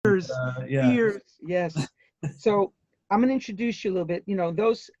years, Yeah. yes. So I'm going to introduce you a little bit. You know,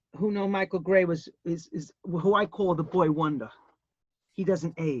 those who know Michael Gray is who I call the boy wonder. He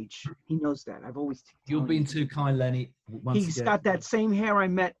doesn't age. He knows that. I've always You're told him. being too kind, Lenny. Once He's again. got that same hair I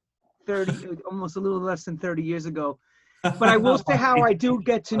met 30, almost a little less than 30 years ago. But I will say how I do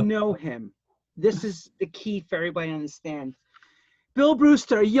get to know him. This is the key for everybody to understand. Bill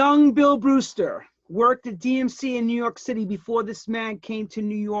Brewster, young Bill Brewster, worked at DMC in New York City before this man came to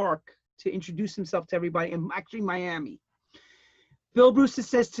New York to introduce himself to everybody, and actually Miami. Bill Brewster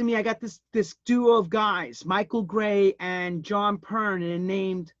says to me, I got this duo of guys, Michael Gray and John Pern, in a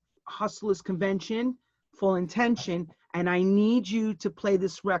named Hustlers Convention, Full Intention, and I need you to play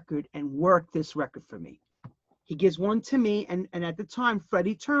this record and work this record for me. He gives one to me, and at the time,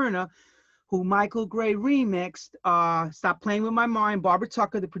 Freddie Turner, who Michael Gray remixed, Stop Playing With My Mind, Barbara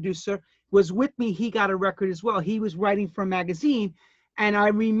Tucker, the producer, was with me. He got a record as well. He was writing for a magazine, and I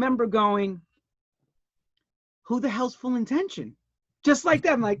remember going, who the hell's Full Intention? Just like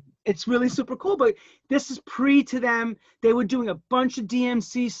that. I'm like, it's really super cool, but this is pre to them. They were doing a bunch of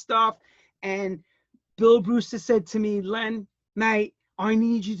DMC stuff, and Bill Brewster said to me, Len, mate, I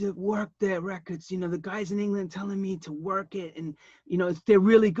need you to work their records. You know, the guys in England telling me to work it, and, you know, they're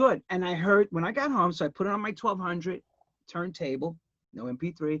really good. And I heard when I got home, so I put it on my 1200 turntable, no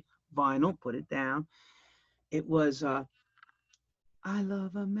MP3, vinyl, put it down. It was, I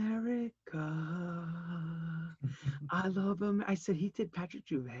love America. I love him. I said, he did Patrick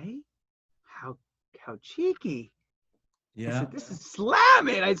Gervais? How cheeky. Yeah. I said, this is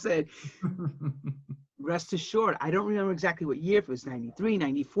slamming. I said, rest assured, I don't remember exactly what year, if it was 93,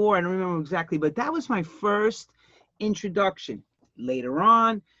 94, I don't remember exactly, but that was my first introduction. Later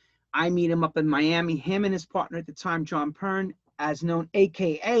on, I meet him up in Miami, him and his partner at the time, John Pern, as known,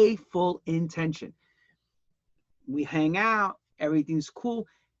 AKA Full Intention. We hang out, everything's cool.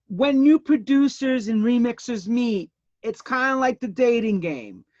 When new producers and remixers meet, it's kind of like the dating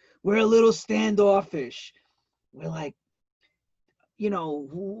game. We're a little standoffish. We're like, you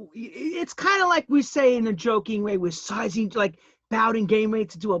know, it's kind of like we say in a joking way, we're sizing, like bowing game ready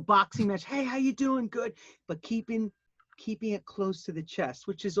to do a boxing match. Hey, how you doing? Good. But keeping it close to the chest,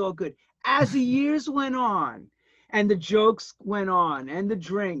 which is all good. As the years went on and the jokes went on and the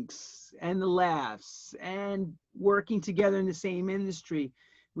drinks and the laughs and working together in the same industry,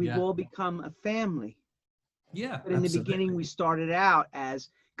 we've all become a family. Yeah. But in the beginning, we started out as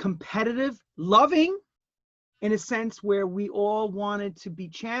competitive, loving, in a sense where we all wanted to be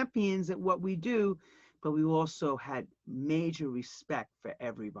champions at what we do, but we also had major respect for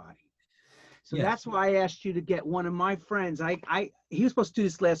everybody. So that's why I asked you to get one of my friends. He was supposed to do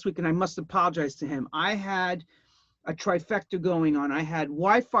this last week, and I must apologize to him. I had a trifecta going on. I had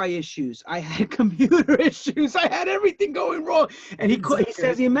Wi-Fi issues. I had computer issues. I had everything going wrong. And he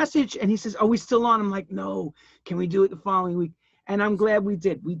sends me a message, and he says, are we still on? I'm like, no, can we do it the following week? And I'm glad we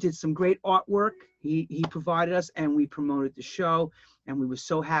did. We did some great artwork. He provided us, and we promoted the show, and we were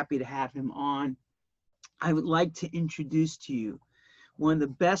so happy to have him on. I would like to introduce to you one of the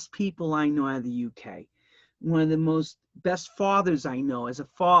best people I know out of the UK, one of the most best fathers I know as a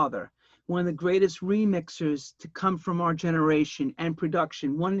father, one of the greatest remixers to come from our generation and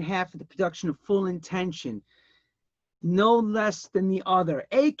production, one half of the production of Full Intention, no less than the other,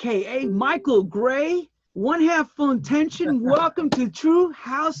 AKA Michael Gray. One half Full Intention. Welcome to True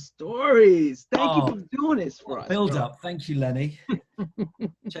House Stories. Thank you for doing this for us. Build up. Thank you, Lenny.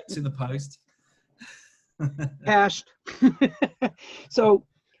 Checks in the post. Hashed. So,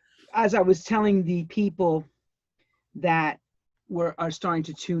 as I was telling the people that are starting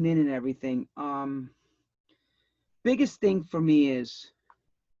to tune in and everything, biggest thing for me is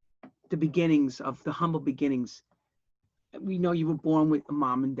the beginnings of the humble beginnings. We know you were born with a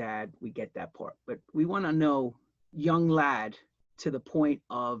mom and dad. We get that part. But we want to know, young lad, to the point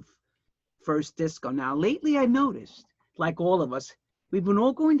of first disco. Now, lately I noticed, like all of us, we've been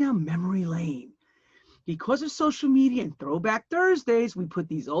all going down memory lane. Because of social media and Throwback Thursdays, we put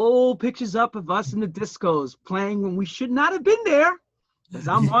these old pictures up of us in the discos playing when we should not have been there. Because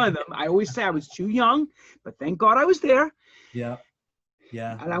I'm one of them. I always say I was too young, but thank God I was there. Yeah.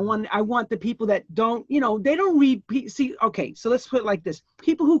 Yeah. And I want the people that don't, you know, they don't read. See, okay, so let's put it like this.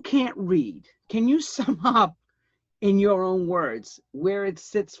 People who can't read, can you sum up in your own words where it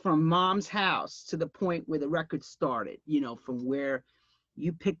sits from mom's house to the point where the record started, you know, from where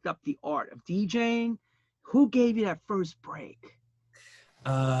you picked up the art of DJing? Who gave you that first break?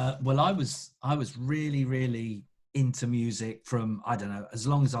 Well, I was really, really into music from, I don't know, as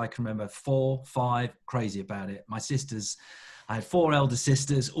long as I can remember, 4, 5, crazy about it. My sisters, I had 4 elder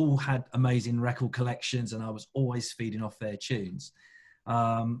sisters, all had amazing record collections, and I was always feeding off their tunes.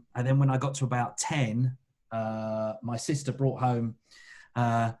 And then when I got to about 10, my sister brought home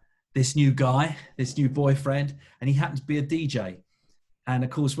this new guy, this new boyfriend, and he happened to be a DJ. And of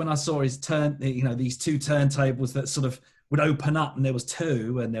course, when I saw his these two turntables that sort of would open up, and there was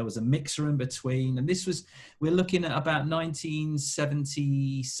two, and there was a mixer in between. And we're looking at about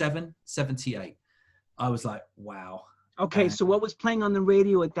 1977, 78. I was like, wow. Okay, so what was playing on the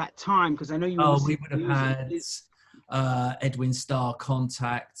radio at that time? Because I know you were we would have had Edwin Starr,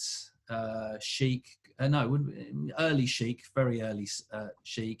 Contact, Chic. Early Chic, very early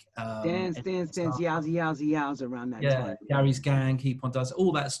Chic. Dance, yowza around that time. Gary's Gang, Keep On Dancing,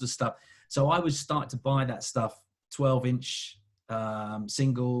 all that sort of stuff. So I was starting to buy that stuff, 12-inch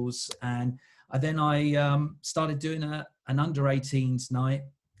singles, and then I started doing an under 18s night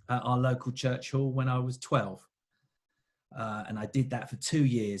at our local church hall when I was 12. And I did that for 2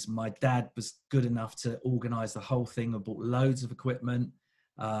 years. My dad was good enough to organize the whole thing. I bought loads of equipment.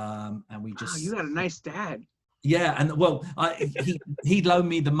 And we just... Wow, you had a nice dad. Yeah, and well, he'd loan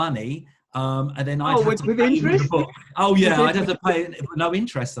me the money, and then I'd have to with pay interest? him the book. Oh yeah, I'd have to pay no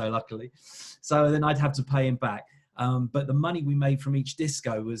interest though, luckily. So then I'd have to pay him back. But the money we made from each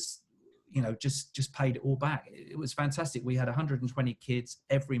disco was, just paid it all back. It was fantastic. We had 120 kids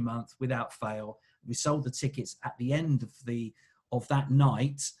every month without fail. We sold the tickets at the end of that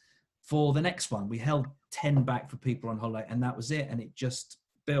night for the next one. We held 10 back for people on holiday, and that was it. And it just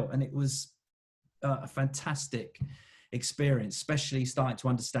built, and it was a fantastic experience, especially starting to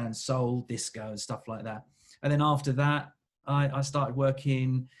understand soul, disco, and stuff like that. And then after that, I started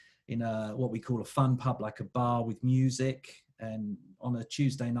working in what we call a fun pub, like a bar with music. And on a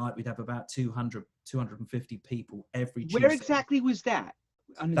Tuesday night, we'd have about 200, 250 people every Tuesday. Where exactly was that?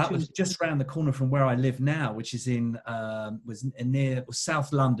 That was just around the corner from where I live now, which is near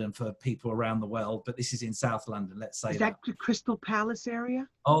South London for people around the world, but this is in South London, let's say. Is that the Crystal Palace area?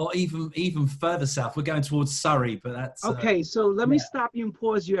 Oh, even further south. We're going towards Surrey, but that's... Okay, so let me stop you and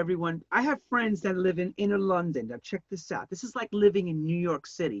pause you, everyone. I have friends that live in inner London. Now, check this out. This is like living in New York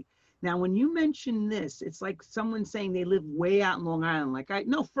City. Now, when you mention this, it's like someone saying they live way out in Long Island.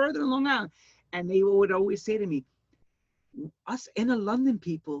 No, further in Long Island. And they would always say to me, us inner London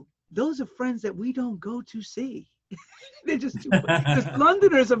people, those are friends that we don't go to see. They're just too, because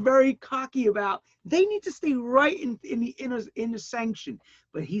Londoners are very cocky about, they need to stay right in the inner sanction.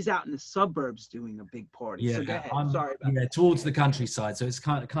 But he's out in the suburbs doing a big party. Yeah, so go ahead. Sorry about that. Towards the countryside. So it's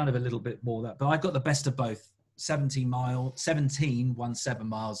kind of a little bit more that. But I got the best of both. 17 miles, and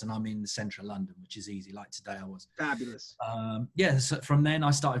I'm in central London, which is easy. Like today I was. Fabulous. So from then I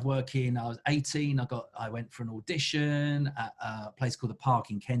started working. I was 18. I went for an audition at a place called the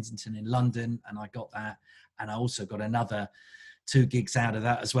Park in Kensington in London, and I got that. And I also got another 2 gigs out of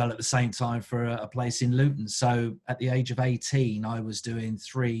that as well at the same time for a place in Luton. So at the age of 18, I was doing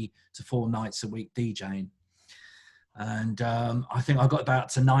 3 to 4 nights a week DJing. And I think I got about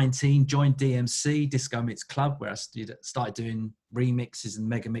to 19, joined DMC, Disco Mix Club, where I started doing remixes and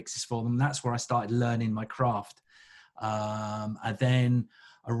mega mixes for them. That's where I started learning my craft. And then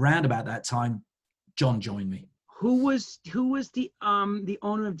around about that time, John joined me. Who was the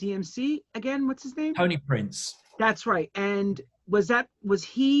owner of DMC again? What's his name? Tony Prince. That's right. And was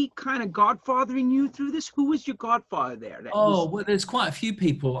he kind of godfathering you through this? Who was your godfather there? Well, there's quite a few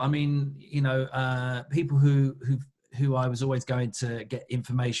people. I mean, people who I was always going to get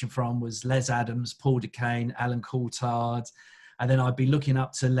information from was Les Adams, Paul Duquesne, Alan Coulthard. And then I'd be looking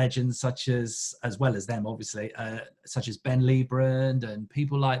up to legends such as well as them, obviously, such as Ben Liebrand and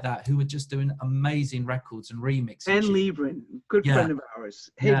people like that who were just doing amazing records and remixes. Ben Liebrand, good friend of ours.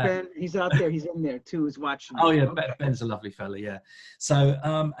 Hey, Ben, he's out there. He's in there too, is watching. Oh, yeah, okay. Ben's a lovely fella, yeah. So,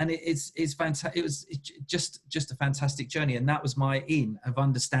 and it's fantastic. It was just a fantastic journey. And that was my of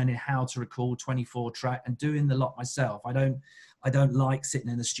understanding how to record 24-track and doing the lot myself. I don't like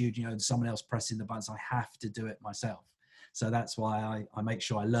sitting in the studio and someone else pressing the buttons. I have to do it myself. So that's why I make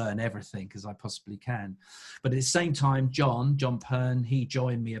sure I learn everything as I possibly can. But at the same time, John Pern, he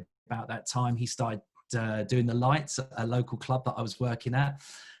joined me about that time. He started doing the lights at a local club that I was working at.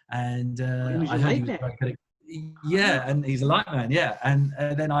 And I heard he was very good at, and he's a light man, yeah. And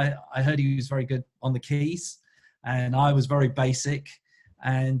then I heard he was very good on the keys, and I was very basic.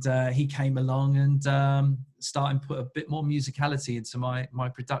 And he came along and started to put a bit more musicality into my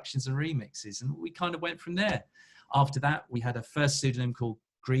productions and remixes. And we kind of went from there. After that, we had a first pseudonym called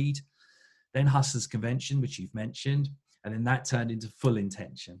Greed, then Hustlers Convention, which you've mentioned, and then that turned into Full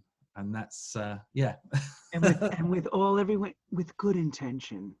Intention. And that's, yeah. and with good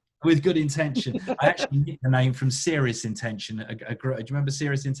intention. With good intention. I actually nicked the name from Serious Intention. Do you remember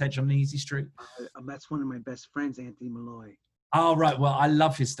Serious Intention on Easy Street? That's one of my best friends, Anthony Malloy. Oh, right. Well, I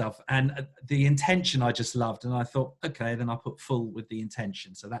love his stuff, and the intention I just loved, and I thought, okay, then I put full with the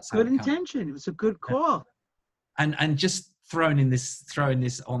intention. So that's how Good it comes. intention. It was a good call. And just throwing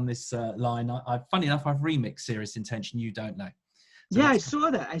this on this line. Funny enough, I've remixed Serious Intention. You don't know. So Yeah, I that's saw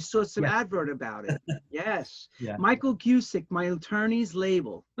that. I saw some Yeah. advert about it. Yes. yeah. Michael Cusick, my attorney's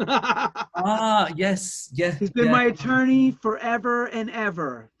label. Ah, yes, yeah, He's been yeah. my attorney forever and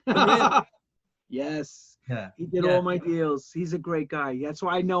ever. Oh, really? Yes. Yeah, He did yeah. all my deals. He's a great guy. That's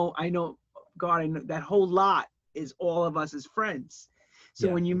why I know, God, I know that whole lot is all of us as friends. So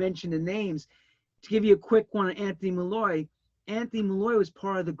Yeah. when you mention the names, to give you a quick one on Anthony Malloy was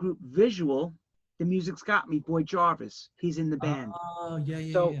part of the group Visual. The Music's Got Me, Boy Jarvis. He's in the band. Oh, yeah,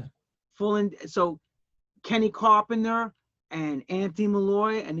 yeah, So yeah. so Kenny Carpenter and Anthony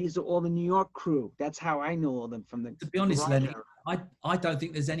Malloy, and these are all the New York crew. That's how I know all them from the. To be honest, garage Lenny, era. I don't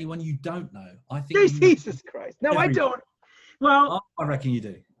think there's anyone you don't know. I think you know Jesus Christ. No, I everybody. don't. Well, I reckon you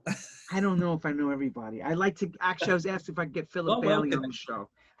do. I don't know if I know everybody. I like to actually. I was asked if I could get Philip Oh, Bailey well, on the show.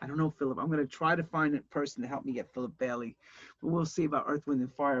 I don't know Philip. I'm going to try to find a person to help me get Philip Bailey. But we'll see about Earth, Wind,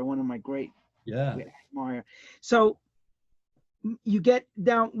 and Fire. One of my great Yeah. admire. So you get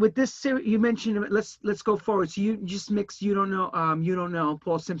down with this series. You mentioned. Let's go forward. So you just mix. You don't know.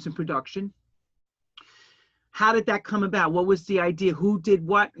 Paul Simpson production. How did that come about? What was the idea? Who did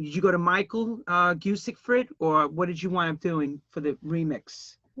what? Did you go to Michael Cusick for it, or what did you wind up doing for the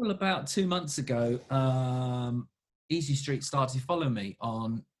remix? Well, about 2 months ago, Easy Street started following me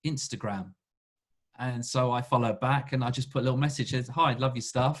on Instagram. And so I followed back and I just put a little message that, hi, love your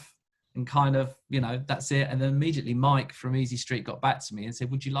stuff. And kind of, that's it. And then immediately Mike from Easy Street got back to me and said,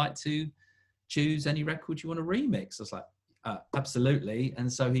 would you like to choose any record you want to remix? I was like, absolutely.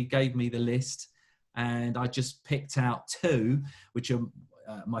 And so he gave me the list and I just picked out 2, which are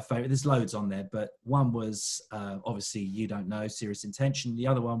my favorite. There's loads on there, but one was obviously You Don't Know, Serious Intention. The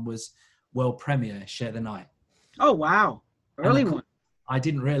other one was World Premiere, Share the Night. Oh, wow. Early one. I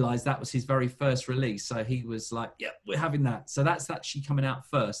didn't realize that was his very first release. So he was like, yeah, we're having that. So that's actually coming out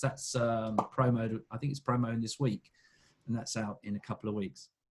first. That's promo. I think it's promoing this week and that's out in a couple of weeks.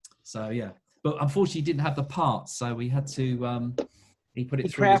 So yeah, but unfortunately he didn't have the parts. So we had to, he put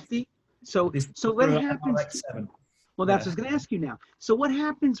it through. Crafty. So what happens? RX-7. Well, that's what I was going to ask you now. So what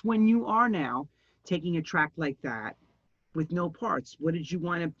happens when you are now taking a track like that with no parts? What did you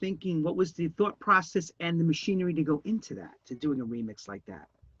wind up thinking? What was the thought process and the machinery to go into that, to doing a remix like that?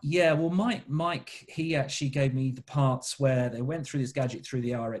 Yeah, well, Mike, he actually gave me the parts where they went through this gadget through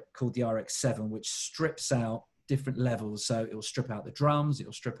the RX called the RX-7, which strips out different levels. So it will strip out the drums, it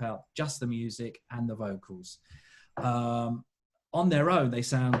will strip out just the music and the vocals. On their own, they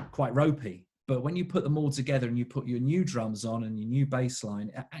sound quite ropey. But when you put them all together and you put your new drums on and your new bass line,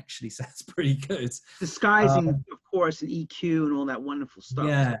 it actually sounds pretty good. Disguising, of course, and EQ and all that wonderful stuff.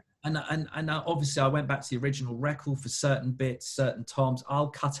 Yeah, and obviously I went back to the original record for certain bits, certain toms. I'll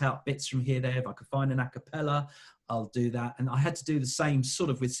cut out bits from here, there. If I could find an a cappella, I'll do that. And I had to do the same sort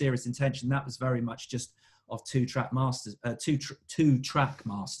of with Serious Intention. That was very much just of 2-track masters, two-track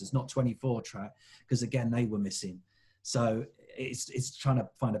masters, not 24-track, because again, they were missing. So it's trying to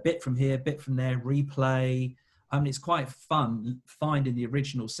find a bit from here, bit from there, replay. I mean, it's quite fun finding the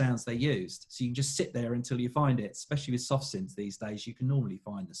original sounds they used. So you can just sit there until you find it, especially with soft synths these days. You can normally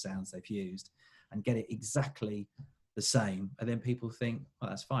find the sounds they've used and get it exactly the same. And then people think,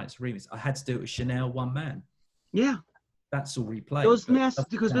 well, that's fine, it's a remix. I had to do it with Chanel One Man. Yeah. That's all replayed. Those masters,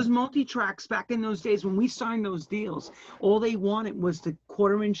 because those multi-tracks back in those days, when we signed those deals, all they wanted was the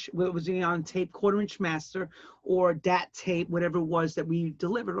quarter-inch, what was on tape, quarter-inch master, or DAT tape, whatever it was that we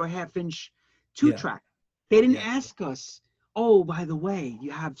delivered, or half-inch 2-track. They didn't ask us, oh, by the way,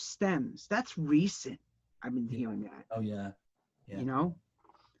 you have stems. That's recent. I've been hearing that. Oh, yeah. You know?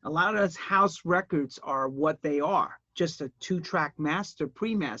 A lot of those house records are what they are. Just a 2-track master,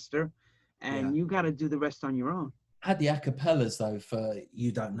 pre-master, and you got to do the rest on your own. Had the acapellas though for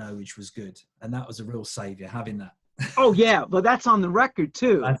You Don't Know, which was good, and that was a real savior having that. Oh yeah, but that's on the record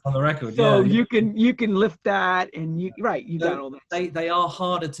too. That's on the record. So yeah. you can lift that, and you got all that. They are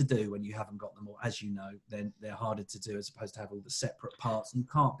harder to do when you haven't got them all, as you know. Then they're harder to do as opposed to have all the separate parts. And you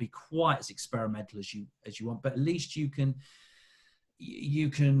can't be quite as experimental as you want, but at least you can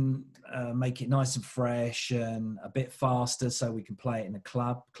make it nice and fresh and a bit faster, so we can play it in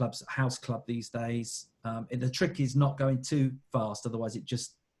a house club these days. The trick is not going too fast, otherwise it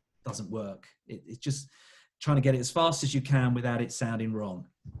just doesn't work. It's just trying to get it as fast as you can without it sounding wrong.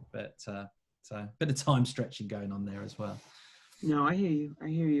 But so a bit of time stretching going on there as well. No, I hear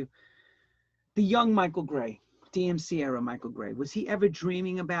you. The young Michael Gray. DMC era Michael Gray, was he ever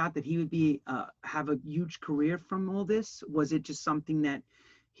dreaming about that he would be have a huge career from all this? Was it just something that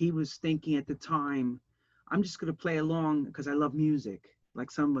he was thinking at the time, I'm just going to play along because I love music,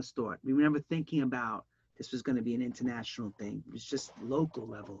 like some of us thought? We were never thinking about this was going to be an international thing. It was just local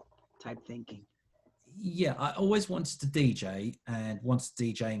level type thinking. Yeah, I always wanted to DJ and wanted to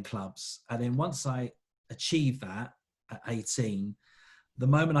DJ in clubs. And then once I achieved that at 18, the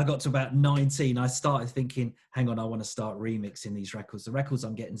moment I got to about 19, I started thinking, hang on, I want to start remixing these records. The records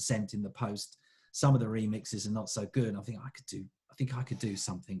I'm getting sent in the post, some of the remixes are not so good. I think I could do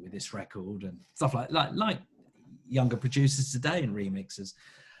something with this record and stuff like younger producers today and remixers.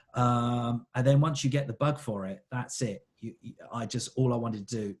 And then once you get the bug for it, that's it. All I wanted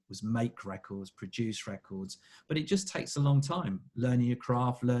to do was make records, produce records, but it just takes a long time, learning your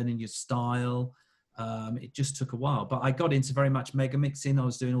craft, learning your style. It just took a while, but I got into very much mega mixing. I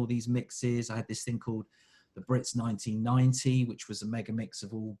was doing all these mixes. I had this thing called the Brits 1990, which was a mega mix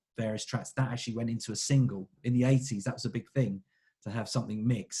of all various tracks. That actually went into a single in the 80s. That was a big thing, to have something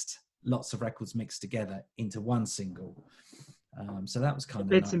mixed, lots of records mixed together into one single. So that was kind of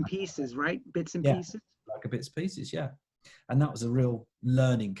bits and pieces, right? Bits and pieces. Like a bits and pieces, yeah. And that was a real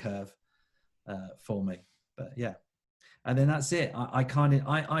learning curve for me. But yeah, and then that's it.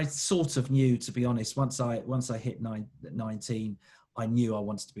 I sort of knew, to be honest. Once I hit 19, I knew I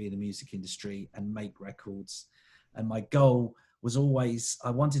wanted to be in the music industry and make records. And my goal was always, I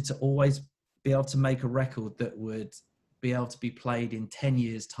wanted to always be able to make a record that would be able to be played in 10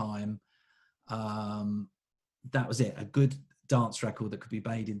 years' time. That was it. A good dance record that could be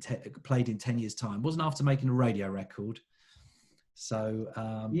played in 10 years' time. Wasn't after making a radio record. So,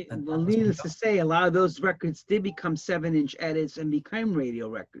 well, needless to say, a lot of those records did become 7-inch edits and became radio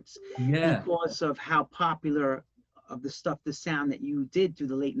records. Yeah. Because of how popular of the sound that you did through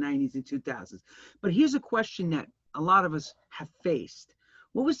the late 90s and 2000s. But here's a question that a lot of us have faced.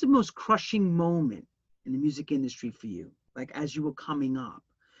 What was the most crushing moment in the music industry for you? Like as you were coming up,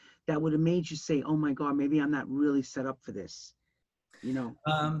 that would have made you say, oh my God, maybe I'm not really set up for this, you know?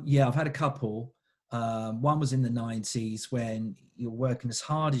 Yeah, I've had a couple. One was in the 90s when you're working as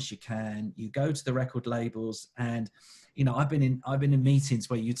hard as you can. You go to the record labels, and you know, I've been in meetings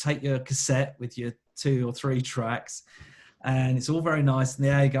where you take your cassette with your 2 or 3 tracks, and it's all very nice. And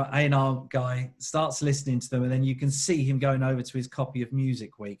the A&R guy starts listening to them, and then you can see him going over to his copy of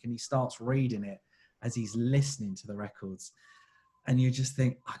Music Week, and he starts reading it as he's listening to the records. And you just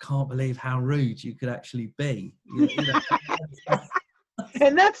think, I can't believe how rude you could actually be. You know?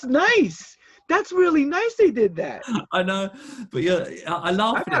 And that's nice. That's really nice they did that. I know, but yeah, I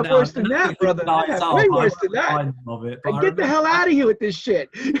laugh at it now. I've had worse than that, brother. Way worse than that. And get the hell out of here with this shit.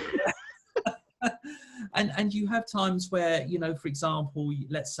 And you have times where, you know, for example,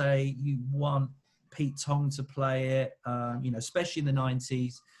 let's say you want Pete Tong to play it, you know, especially in the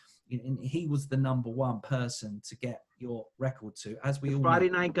 90s. And he was the #1 person to get your record to, as we all Friday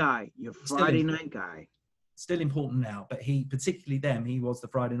know. Night guy. Your Friday night guy. Still important now, but he was the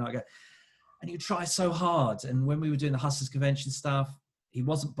Friday night guy. And you try so hard. And when we were doing the Hustlers Convention stuff, he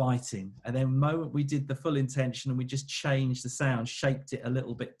wasn't biting. And then the moment we did the Full Intention and we just changed the sound, shaped it a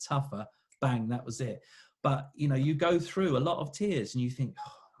little bit tougher, bang, that was it. But, you know, you go through a lot of tears and you think,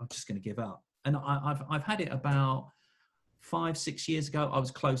 oh, I'm just going to give up. And I've had it about 5-6 years ago. I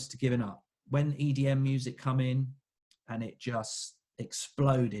was close to giving up. When EDM music come in, and it just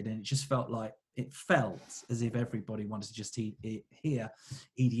exploded, and it just felt as if everybody wanted to just hear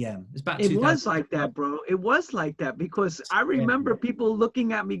EDM. It was like that, bro. It was like that, because I remember people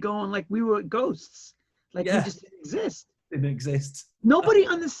looking at me going like we were ghosts, like we just didn't exist. Nobody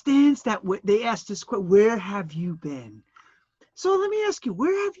understands that. They asked this question, where have you been? So let me ask you,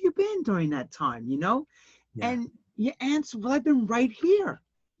 where have you been during that time, you know? Yeah. And you answer, well, I've been right here.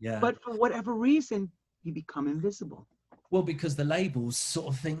 Yeah. But for whatever reason, you become invisible. Well, because the labels sort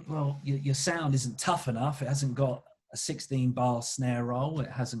of think, well, your sound isn't tough enough. It hasn't got a 16-bar snare roll.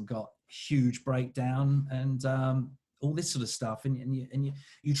 It hasn't got huge breakdown and all this sort of stuff. And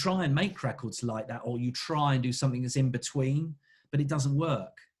you try and make records like that, or you try and do something that's in between, but it doesn't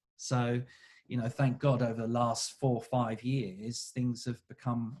work. So, you know, thank God over the last 4 or 5 years, things have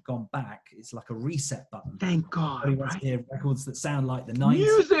gone back. It's like a reset button. Thank God. Everybody wants to hear records that sound like the 90s.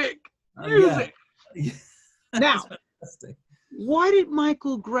 Music! Yeah. Now, why did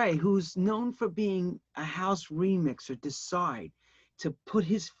Michael Gray, who's known for being a house remixer, decide to put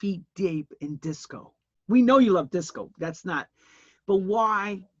his feet deep in disco? We know you love disco. That's not. But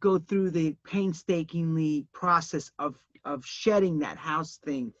why go through the painstakingly process of shedding that house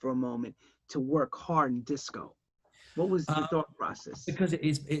thing for a moment to work hard in disco? What was the thought process? Because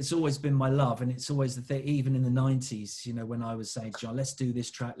it's always been my love, and it's always the thing. Even in the 90s, you know, when I was saying to John, let's do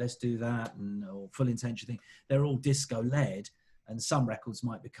this track, let's do that, and or Full Intention thing, they're all disco led, and some records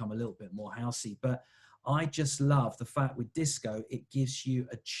might become a little bit more housey. But I just love the fact with disco, it gives you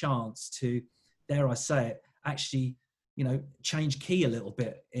a chance to, dare I say it, actually, you know, change key a little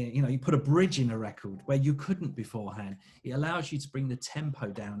bit. You know, you put a bridge in a record where you couldn't beforehand. It allows you to bring the tempo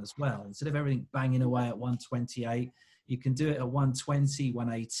down as well. Instead of everything banging away at 128, you can do it at 120,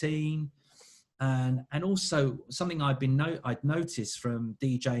 118. And also something I'd noticed from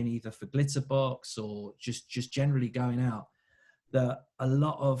DJing either for Glitterbox or just generally going out, that a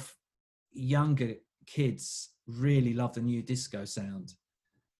lot of younger kids really love the new disco sound.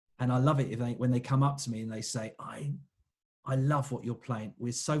 And I love it when they come up to me and they say, I love what you're playing.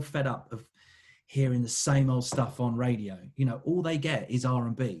 We're so fed up of hearing the same old stuff on radio. You know, all they get is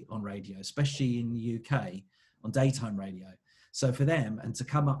R&B on radio, especially in the UK on daytime radio. So for them, and to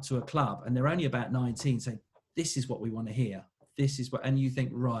come up to a club and they're only about 19 saying, this is what we want to hear. This is what, and you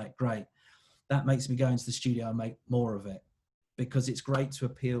think, right, great. That makes me go into the studio and make more of it, because it's great to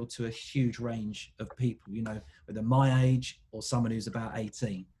appeal to a huge range of people, you know, whether my age or someone who's about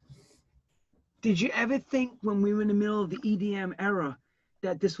 18. Did you ever think when we were in the middle of the EDM era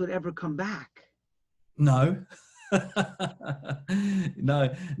that this would ever come back? No,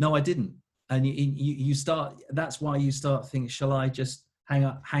 no, I didn't. And you start, that's why you start thinking, shall I just hang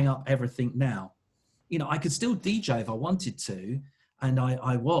up everything now? You know, I could still DJ if I wanted to, and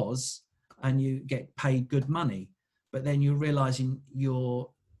I was, and you get paid good money, but then you're realizing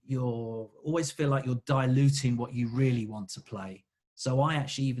you're always feel like you're diluting what you really want to play. So I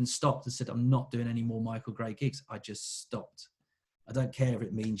actually even stopped and said, I'm not doing any more Michael Gray gigs. I just stopped. I don't care if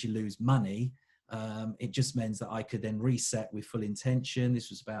it means you lose money. It just means that I could then reset with Full Intention. This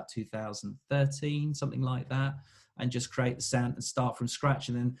was about 2013, something like that, and just create the sound and start from scratch.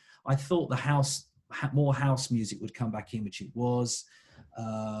 And then I thought more house music would come back in, which it was.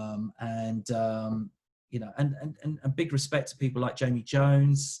 You know, and big respect to people like Jamie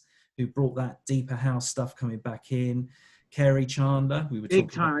Jones, who brought that deeper house stuff coming back in. Kerry Chandler, we were big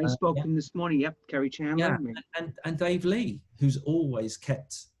talking time. about, I spoke to him this morning. Yep, Kerry Chandler. Yeah, and Dave Lee, who's always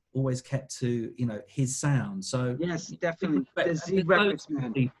kept to, you know, his sound. So yes, definitely. The Z Records,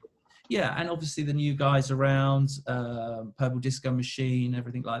 man. Yeah, and obviously the new guys around, Purple Disco Machine,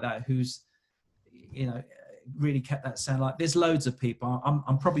 everything like that, who's, you know, really kept that sound. Like, there's loads of people.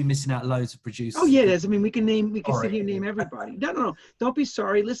 I'm probably missing out loads of producers. Oh yeah, there's. I mean, we can sit here and name everybody. No. Don't be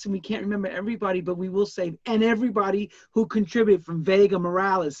sorry. Listen, we can't remember everybody, but we will say, and everybody who contributed, from Vega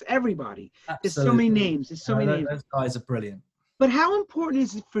Morales, everybody. Absolutely. There's so many names. There's so many names. Those guys are brilliant. But how important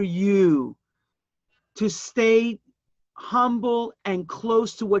is it for you to stay humble and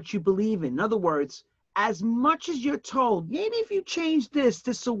close to what you believe in? In other words, as much as you're told, maybe if you change this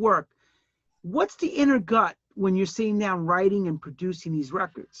will work. What's the inner gut when you're sitting down writing and producing these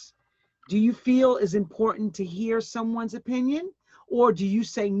records? Do you feel it's important to hear someone's opinion? Or do you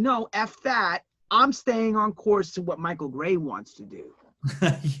say, no, F that, I'm staying on course to what Michael Gray wants to do?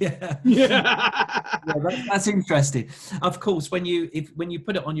 Yeah, that's interesting. Of course, when you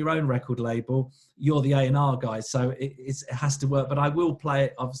put it on your own record label, you're the A&R guy, so it has to work. But I will play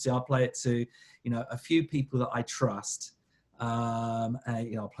it. Obviously, I'll play it to, you know, a few people that I trust. And,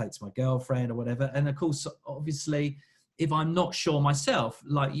 you know, I'll play it to my girlfriend or whatever. And of course, obviously, if I'm not sure myself,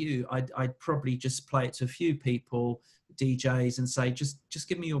 like you, I'd probably just play it to a few people, DJs, and say, just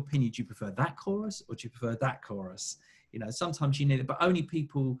give me your opinion. Do you prefer that chorus or do you prefer that chorus? You know, sometimes you need it, but only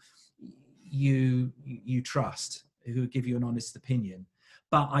people you trust who give you an honest opinion.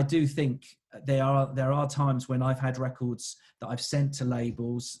 But I do think there are times when I've had records that I've sent to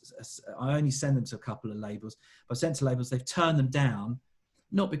labels. I only send them to a couple of labels. But I've sent to labels, they've turned them down,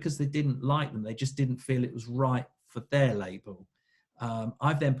 not because they didn't like them, they just didn't feel it was right for their label.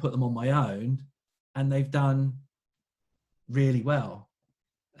 I've then put them on my own, and they've done really well.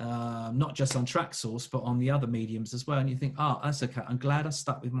 Not just on Traxsource, but on the other mediums as well. And you think, oh, that's okay. I'm glad I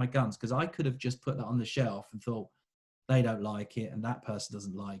stuck with my guns, because I could have just put that on the shelf and thought, they don't like it and that person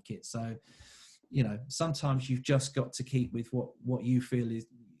doesn't like it. So, you know, sometimes you've just got to keep with what you feel is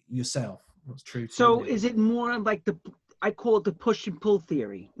yourself, what's true to you. So is it more like I call it the push and pull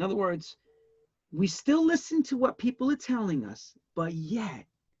theory? In other words, we still listen to what people are telling us, but yet,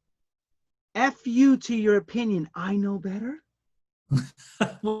 F you to your opinion, I know better.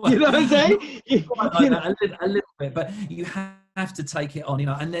 Well, you know what I'm saying? A little bit, but you have to take it on, you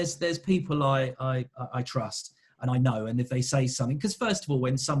know. And there's people I trust and I know, and if they say something, because first of all,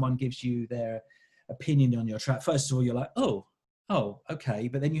 when someone gives you their opinion on your track, first of all, you're like, oh, okay,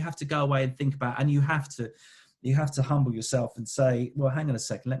 but then you have to go away and think about, and you have to You have to humble yourself and say, well, hang on a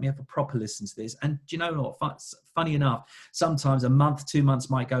second, let me have a proper listen to this. And do you know what? Funny enough, sometimes a month, 2 months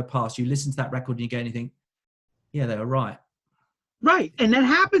might go past. You listen to that record and you get anything, yeah, they were right. Right. And that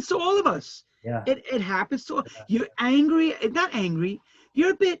happens to all of us. Yeah. It happens to, you're angry, not angry,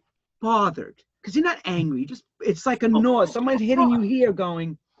 you're a bit bothered because you're not angry. Just, it's like a noise. Someone's hitting you here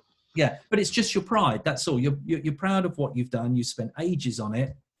going. Yeah, but it's just your pride. That's all. You're proud of what you've done. You spent ages on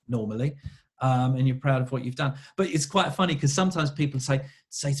it normally, and you're proud of what you've done. But it's quite funny because sometimes people say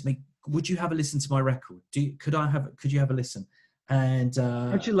to me, "Would you have a listen to my record? Could you have a listen?" And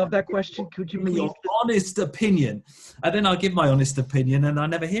Don't you love that question? Could you give me please? your honest opinion? And then I'll give my honest opinion, and I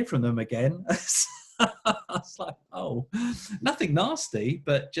never hear from them again. It's like, oh, nothing nasty,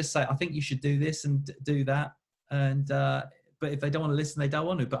 but just say, I think you should do this and do that, and. But if they don't want to listen, they don't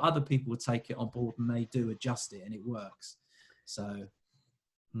want to. But other people will take it on board and they do adjust it and it works. So.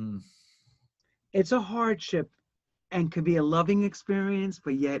 It's a hardship and could be a loving experience,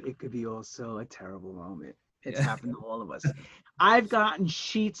 but yet it could be also a terrible moment. It's happened to all of us. I've gotten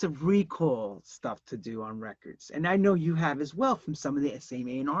sheets of recall stuff to do on records. And I know you have as well from some of the same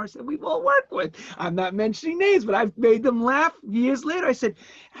A&Rs that we've all worked with. I'm not mentioning names, but I've made them laugh years later. I said,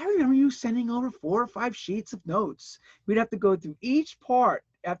 I remember you sending over 4 or 5 sheets of notes. We'd have to go through each part,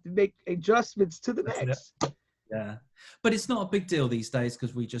 have to make adjustments to the mix. Yeah, but it's not a big deal these days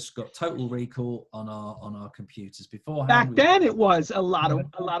because we just got Total Recall on our computers. Beforehand, back then it was a lot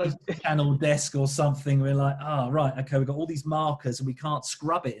of channel desk or something. We're like, oh right, okay, we've got all these markers and we can't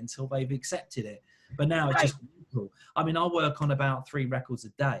scrub it until they've accepted it. But now it's just cool. I mean, I work on about 3 records a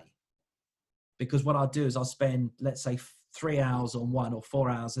day because what I'll do is I'll spend, let's say, 3 hours on one or 4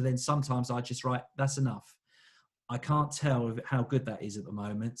 hours, and then sometimes I just write, that's enough. I can't tell how good that is at the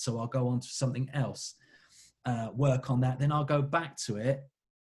moment, so I'll go on to something else. Work on that, then I'll go back to it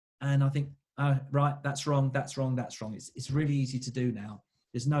and I think, right, that's wrong. It's really easy to do now.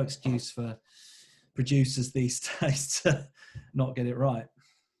 There's no excuse for producers these days to not get it right.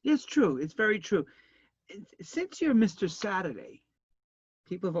 It's true. It's very true. Since you're Mr. Saturday,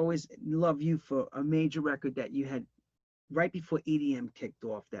 people have always loved you for a major record that you had right before EDM kicked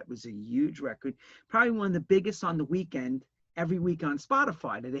off. That was a huge record, probably one of the biggest on the weekend every week on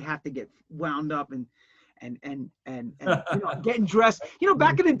Spotify, that they have to get wound up and getting dressed.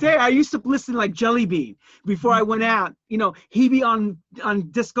 Back in the day, I used to listen like Jelly Bean before I went out. He'd be on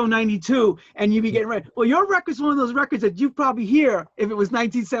Disco 92 and you'd be getting ready. Well, your record's one of those records that you probably hear if it was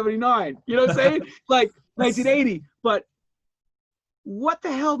 1979. You know what I'm saying? Like 1980. But what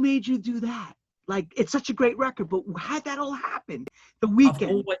the hell made you do that? Like, it's such a great record, but how'd that all happen? The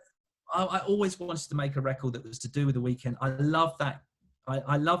weekend. I always wanted to make a record that was to do with the weekend. I love that.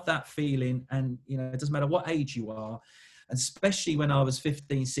 I love that feeling, and it doesn't matter what age you are, and especially when I was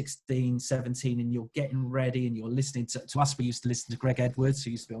 15, 16, 17 and you're getting ready and you're listening to us. We used to listen to Greg Edwards,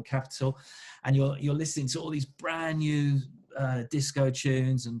 who used to be on Capitol, and you're listening to all these brand new disco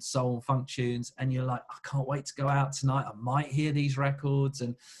tunes and soul and funk tunes, and you're like, I can't wait to go out tonight. I might hear these records,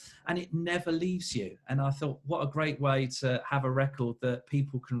 and it never leaves you. And I thought, what a great way to have a record that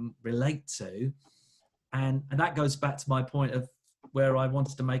people can relate to, and that goes back to my point of where I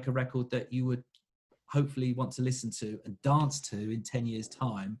wanted to make a record that you would hopefully want to listen to and dance to in 10 years'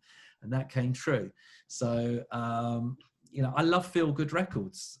 time. And that came true. So, I love feel-good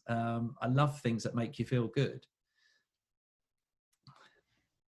records. I love things that make you feel good.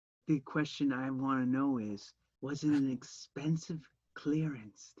 The question I want to know is, was it an expensive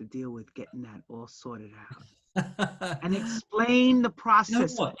clearance to deal with getting that all sorted out? And explain the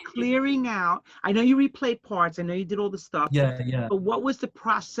process of clearing out. I know you replayed parts. I know you did all the stuff. Yeah. But what was the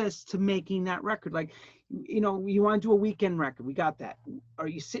process to making that record? Like, you want to do a weekend record. We got that. Are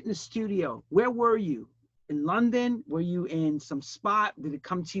you sitting in the studio? Where were you? In London? Were you in some spot? Did it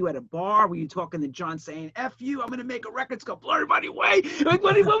come to you at a bar? Were you talking to John saying, F you, I'm going to make a record. It's going to blow everybody away. Like,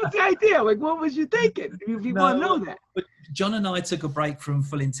 what was the idea? Like, what was you thinking? If you want to know that. John and I took a break from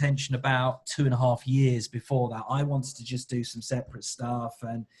Full Intention about 2.5 years before that. I wanted to just do some separate stuff,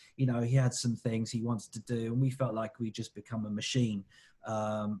 and he had some things he wanted to do, and we felt like we'd just become a machine,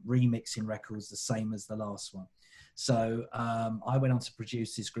 remixing records the same as the last one. So I went on to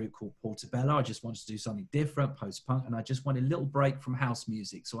produce this group called Portobello. I just wanted to do something different, post-punk, and I just wanted a little break from house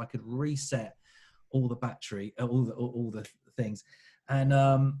music so I could reset all the battery, all the things, and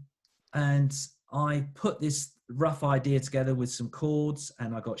I put this rough idea together with some chords,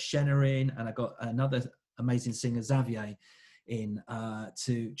 and I got Shenna in, and I got another amazing singer, Xavier, in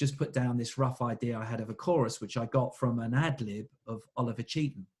to just put down this rough idea I had of a chorus, which I got from an ad-lib of Oliver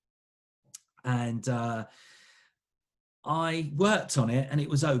Cheatham. And I worked on it, and it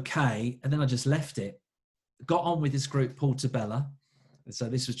was okay, and then I just left it. got on with this group, Portobello. So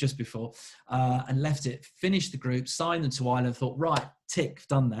this was just before, and left it, finished the group, signed them to Island, thought, right, tick,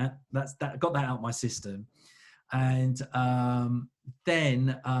 done that. Got that out my system. And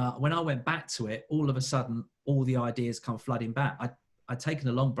then when I went back to it, all of a sudden, all the ideas come flooding back. I'd taken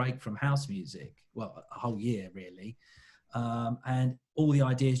a long break from house music, well, a whole year really. And all the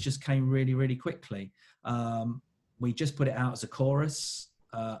ideas just came really, really quickly. We just put it out as a chorus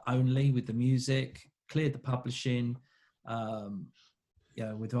only with the music, cleared the publishing,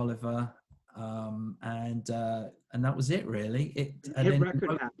 with Oliver, and that was it really. Hit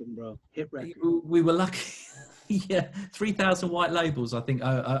record happened, bro. Hit record. We were lucky. Yeah, 3,000 white labels, I think,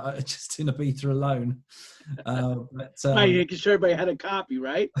 just in Ibiza alone. Making sure everybody had a copy,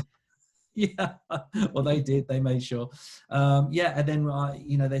 right? Yeah, well, they did. They made sure. And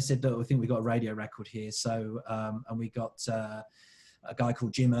then they said, "Look, I think we got a radio record here." So, and we got a guy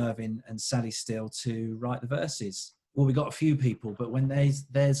called Jim Irvin and Sally Steele to write the verses. Well, we got a few people, but when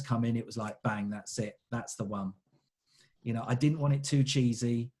theirs come in, it was like, bang, that's it. That's the one. I didn't want it too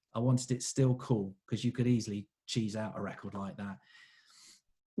cheesy. I wanted it still cool, because you could easily cheese out a record like that.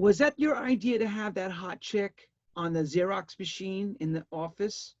 Was that your idea to have that hot chick on the Xerox machine in the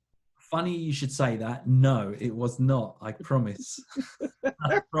office? Funny you should say that. No, it was not. I promise.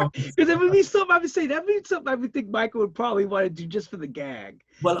 Because that would be something I would say. That would be something I would think Michael would probably want to do just for the gag.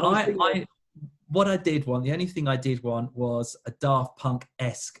 Well, what I did want, the only thing I did want was a Daft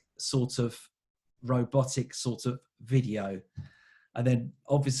Punk-esque sort of robotic sort of video. And then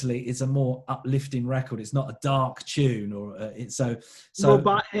obviously it's a more uplifting record. It's not a dark tune it's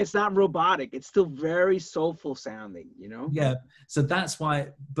not robotic. It's still very soulful sounding, Yeah. So that's why,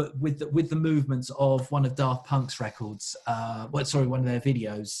 but with the movements of one of Daft Punk's records, one of their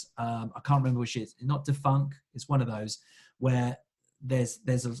videos, I can't remember which it is, not Defunk. It's one of those where there's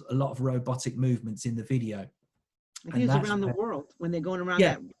a lot of robotic movements in the video. I think it's around the world when they're going around.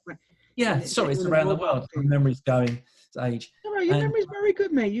 Yeah. That. Yeah, sorry, it's around the world. My memory's going to age. Your memory's very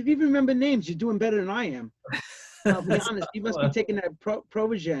good, man. You even remember names. You're doing better than I am. I'll be honest. You must be taking that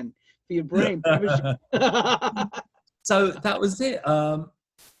Provigen for your brain. So that was it.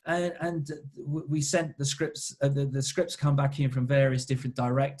 And we sent the scripts. The scripts come back in from various different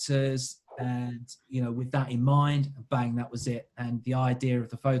directors. And, with that in mind, bang, that was it. And the idea of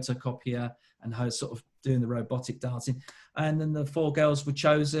the photocopier and her sort of doing the robotic dancing. And then the 4 girls were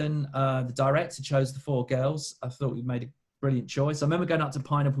chosen. The director chose the 4 girls. I thought we made a brilliant choice. I remember going up to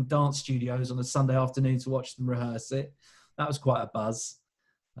Pineapple Dance Studios on a Sunday afternoon to watch them rehearse it. That was quite a buzz.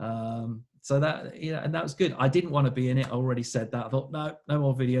 So that, and that was good. I didn't want to be in it. I already said that. I thought, no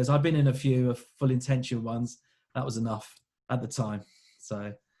more videos. I've been in a few of Full Intention ones. That was enough at the time. So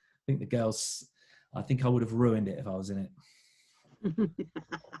I think the girls, I think I would have ruined it if I was in it.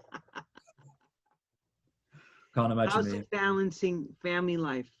 Can't imagine. How's it balancing family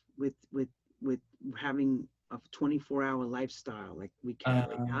life with having a 24-hour lifestyle like we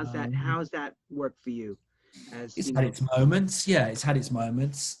carry? How's that work for you? It's had its moments. Yeah, it's had its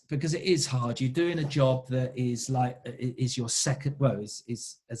moments because it is hard. You're doing a job that is is your second. Well,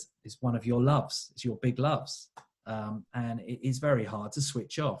 is one of your loves. It's your big loves, and it is very hard to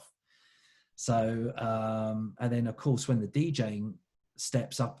switch off. So, and then of course when the DJing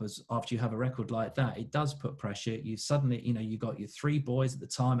steps up after you have a record like that, it does put pressure. You suddenly, you got your 3 boys at the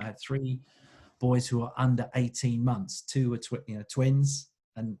time. I had 3 boys who are under 18 months. 2 were twins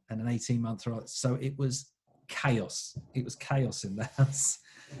and an 18-month-old. So it was chaos. It was chaos in the house.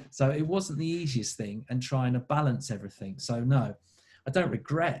 So it wasn't the easiest thing, and trying to balance everything. So no, I don't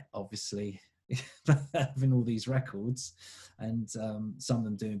regret, obviously, having all these records, and some of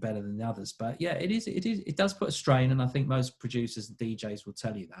them doing better than the others. But yeah, it does put a strain, and I think most producers and DJs will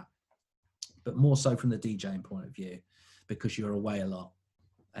tell you that. But more so from the DJing point of view, because you're away a lot,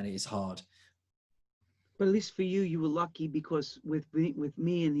 and it is hard. But at least for you, you were lucky, because with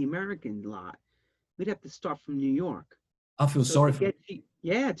me and the American lot, we'd have to start from New York. I feel sorry for you.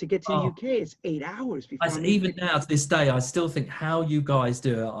 Yeah, to get to the UK, it's 8 hours before. Even now to this day, I still think how you guys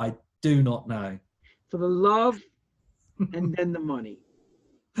do it. I do not know. For the love and then the money.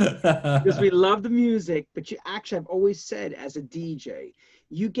 Because we love the music, but you actually, I've always said, as a DJ,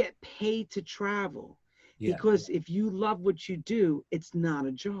 you get paid to travel. Yeah. Because if you love what you do, it's not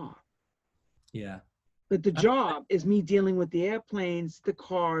a job. Yeah. But the job is me dealing with the airplanes, the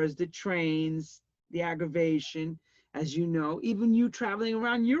cars, the trains, the aggravation. As you know, even you traveling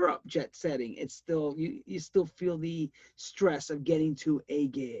around Europe, jet setting, it's still, you still feel the stress of getting to a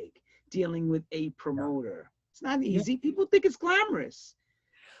gig, dealing with a promoter. It's not easy. People think it's glamorous.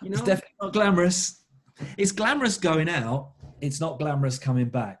 It's definitely not glamorous. It's glamorous going out. It's not glamorous coming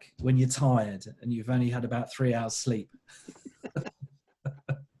back when you're tired and you've only had about 3 hours sleep.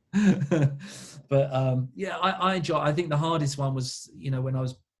 But yeah, I enjoy. I think the hardest one was, when I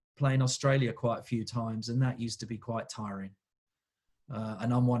was playing Australia quite a few times, and that used to be quite tiring.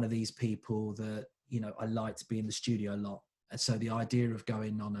 And I'm one of these people that, I like to be in the studio a lot. And so the idea of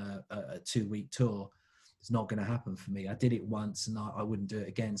going on a 2-week tour is not going to happen for me. I did it once and I wouldn't do it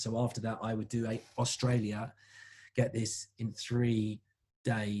again. So after that, I would do Australia, get this in 3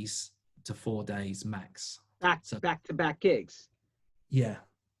 days to 4 days max. Back to back gigs. Yeah,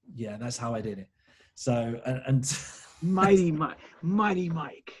 that's how I did it. So and Mighty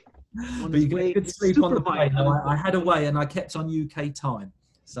Mike. But you get good sleep on the plane. I had a way, and I kept on UK time,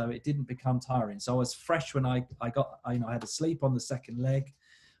 so it didn't become tiring. So I was fresh when I got. I had to sleep on the second leg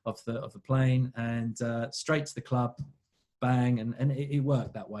of the plane, and straight to the club, bang, and it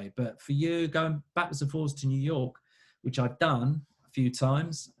worked that way. But for you, going backwards and forwards to New York, which I've done a few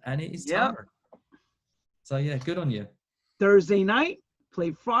times, and it is tiring. So yeah, good on you. Thursday night,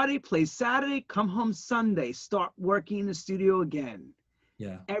 play Friday, play Saturday, come home Sunday, start working in the studio again.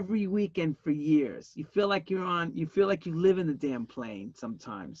 Yeah. Every weekend for years. You feel like you live in the damn plane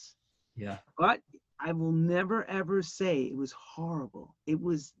sometimes. Yeah. But I will never ever say it was horrible. It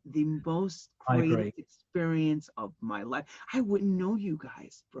was the most great experience of my life. I wouldn't know you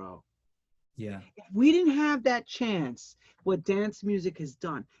guys, bro. Yeah. If we didn't have that chance, what dance music has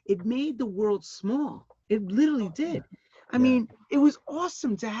done, it made the world small. It literally did. I mean, it was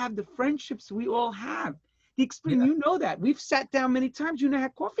awesome to have the friendships we all have. The experience, you know that. We've sat down many times, you and I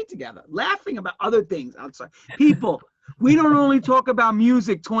had coffee together, laughing about other things outside. People, we don't only talk about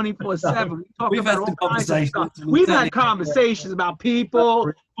music 24/7. We talk about all kinds of stuff. We've had conversations about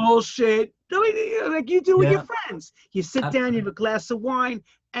people, bullshit, like you do with your friends. You sit down, you have a glass of wine,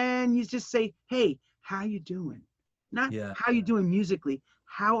 and you just say, hey, how you doing? Not how you doing musically,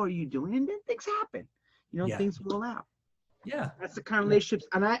 how are you doing? And then things happen. Things roll out. Yeah, that's the kind of relationships,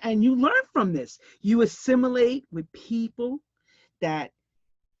 and you learn from this. You assimilate with people that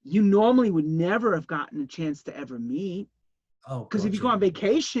you normally would never have gotten a chance to ever meet. Oh, because if you go on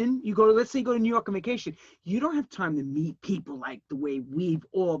vacation, let's say you go to New York on vacation, you don't have time to meet people like the way we've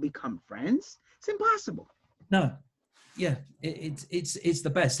all become friends. It's impossible. No. Yeah, it's the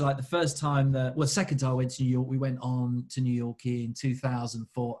best. Like the first time second time I went to New York, we went on to New York in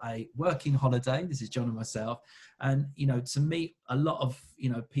 2004, a working holiday. This is John and myself. And, to meet a lot of,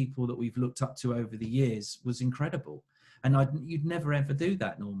 people that we've looked up to over the years was incredible. And you'd never ever do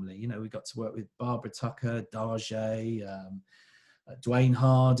that normally. We got to work with Barbara Tucker, Darjay, Dwayne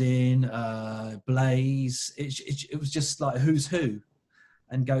Hardin, Blaze. It was just like who's who,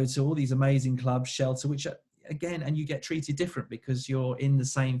 and go to all these amazing clubs, Shelter, which again, and you get treated different because you're in the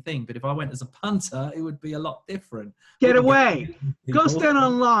same thing. But if I went as a punter, it would be a lot different. Get away. Go stand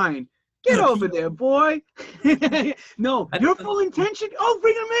online. Get over there, boy. No, your full intention. Oh,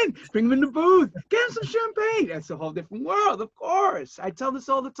 bring him in. Bring him in the booth. Get him some champagne. That's a whole different world, of course. I tell this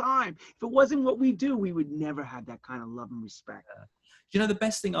all the time. If it wasn't what we do, we would never have that kind of love and respect. The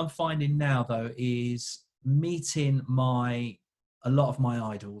best thing I'm finding now, though, is meeting a lot of my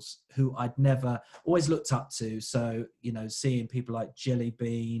idols who I'd never always looked up to. So, seeing people like Jelly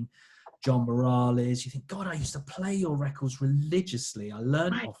Bean, John Morales, you think, God, I used to play your records religiously. I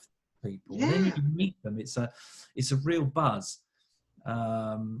learned off people. And then you meet them. It's a real buzz.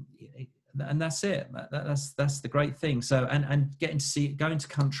 And that's it. That's the great thing. So, and getting to going to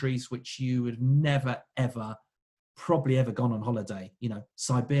countries which you would never, ever, probably ever gone on holiday,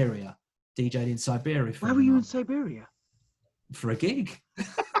 Siberia, DJed in Siberia. Why were you in Siberia? For a gig.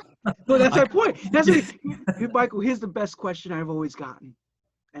 Well, that's my point. Michael, here's the best question I've always gotten.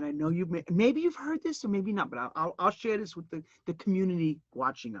 And I know maybe you've heard this or maybe not, but I'll share this with the community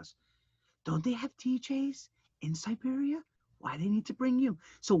watching us. Don't they have DJs in Siberia? Why do they need to bring you?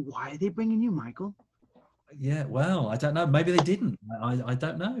 So why are they bringing you, Michael? Yeah, well, I don't know. Maybe they didn't. I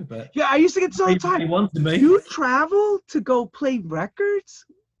don't know, but I used to get this all the time. You travel to go play records?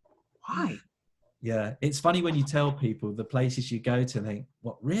 Why? Yeah, it's funny when you tell people the places you go to, and think,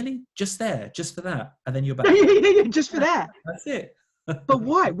 what, really? Just there, just for that? And then you're back. Just for that. That's it. But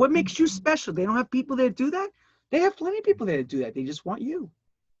why? What makes you special? They don't have people there to do that? They have plenty of people there to do that. They just want you.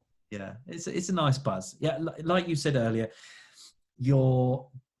 Yeah, it's a nice buzz. Yeah, like you said earlier, you're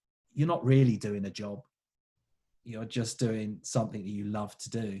not really doing a job. You're just doing something that you love to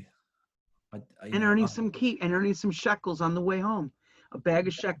do. And earning some shekels on the way home. A bag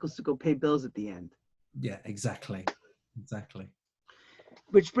of shekels to go pay bills at the end. Yeah, exactly.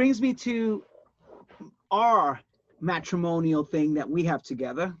 Which brings me to our matrimonial thing that we have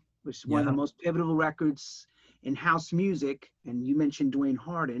together. which is one of the Yeah. most pivotal records in house music. And you mentioned Dwayne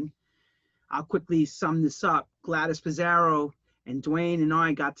Harden. I'll quickly sum this up. Gladys Pizarro and Dwayne and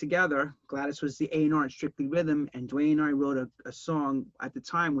I got together. Gladys was the A&R at Strictly Rhythm, and Dwayne and I wrote a song at the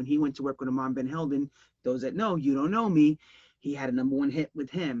time when he went to work with Amon Ben Helden. Those that know, You Don't Know Me, he had a #1 hit with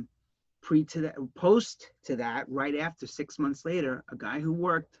him. Post to that, right after, 6 months later, a guy who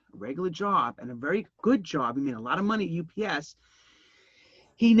worked a regular job and a very good job, he made a lot of money at UPS,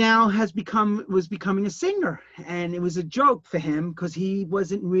 he now was becoming a singer. And it was a joke for him because he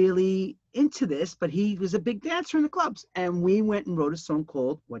wasn't really into this, but he was a big dancer in the clubs. And we went and wrote a song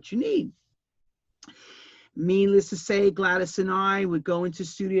called What You Need. Needless to say, Gladys and I would go into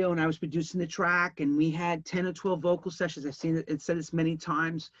studio, and I was producing the track, and we had 10 or 12 vocal sessions. I've seen it said this many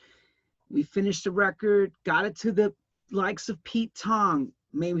times. We finished the record, got it to the likes of Pete Tong,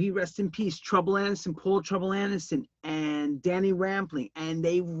 may he rest in peace, Trouble Anderson, Paul Trouble Anderson, and Danny Rampling, and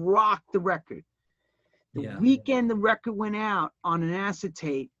they rocked the record. The weekend the record went out on an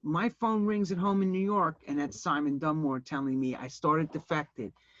acetate, my phone rings at home in New York, and that's Simon Dunmore telling me I started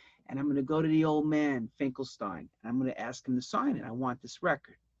Defected, and I'm going to go to the old man, Finkelstein, and I'm going to ask him to sign it. I want this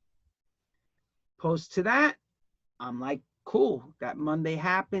record. Post to that, I'm like, cool. That Monday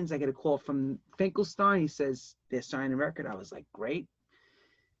happens. I get a call from Finkelstein. He says they're signing the record. I was like, great.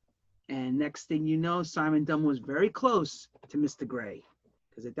 And next thing you know, Simon Dunn was very close to Mr. Gray,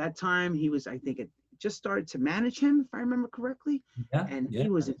 because at that time he was, I think, it just started to manage him, if I remember correctly. He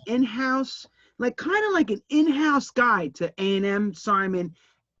was an in-house, kind of like an in-house guy to A&M, Simon,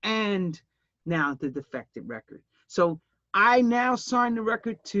 and now the Defected record. So I now signed the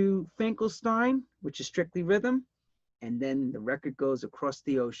record to Finkelstein, which is Strictly Rhythm. And then the record goes across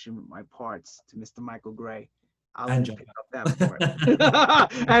the ocean with my parts to Mr. Michael Gray. I'll let you pick up that part.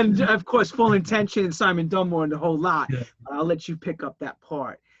 And of course, Full Intention and Simon Dunmore and the whole lot. Yeah. I'll let you pick up that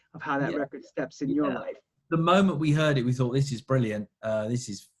part of how that record steps in your life. The moment we heard it, we thought, this is brilliant. This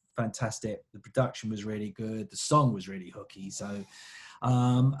is fantastic. The production was really good. The song was really hooky. So,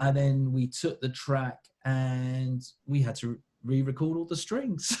 and then we took the track and we had to re-record all the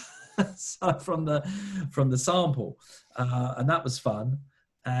strings. So from the sample, and that was fun.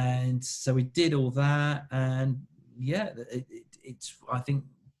 And so we did all that, and it's I think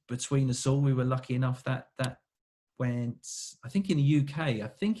between us all, we were lucky enough that went, I think in the UK, I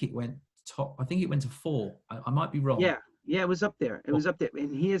think it went to 4. I might be wrong. Yeah, it was up there. It was up there.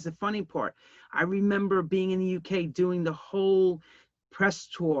 And here's the funny part. I remember being in the UK doing the whole press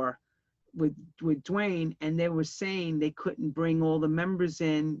tour with Dwayne, and they were saying they couldn't bring all the members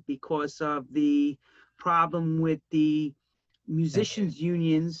in because of the problem with the musicians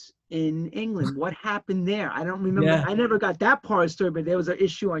unions in England. What happened there? I don't remember. Yeah. I never got that part of the story, but there was an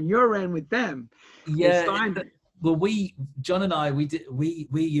issue on your end with them. Yeah. Well, John and I, we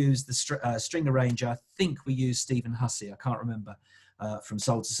used the string arranger. I think we used Stephen Hussey. I can't remember, from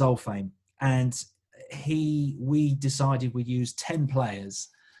Soul to Soul fame. And we decided we'd use 10 players.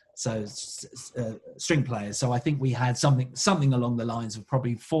 So string players. So I think we had something along the lines of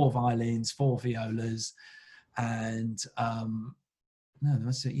probably 4 violins, 4 violas, and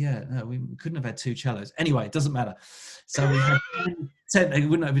we couldn't have had 2 cellos. Anyway, it doesn't matter. So we had 10.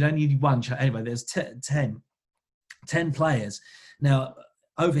 We'd only need 1 cello. Anyway, there's 10 players. Now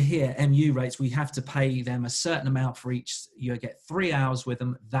over here, MU rates, we have to pay them a certain amount for each. You get 3 hours with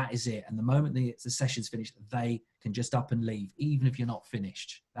them. That is it. And the moment the session's finished, they can just up and leave, even if you're not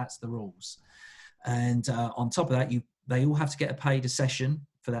finished. That's the rules. And on top of that, they all have to get paid a session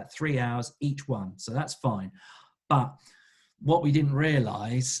for that 3 hours each one. So that's fine. But what we didn't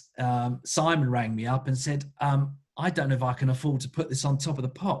realize, Simon rang me up and said, I don't know if I can afford to put this on top of the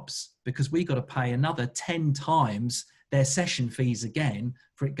Pops, because we got to pay another 10 times their session fees again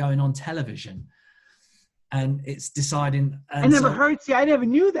for it going on television. And it's deciding. And I never heard. See, I never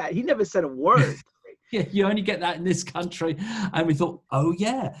knew that. He never said a word. Yeah, you only get that in this country. And we thought, oh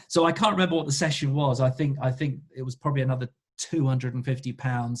yeah. So I can't remember what the session was. I think it was probably another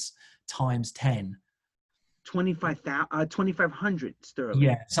 £250 times 10. 2,500 sterling.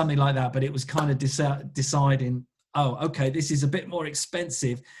 Yeah, something like that. But it was kind of deciding, oh, okay, this is a bit more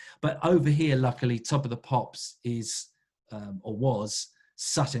expensive. But over here, luckily, Top of the Pops is, or was,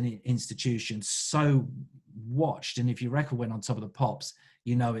 such an institution, so watched. And if your record went on Top of the Pops,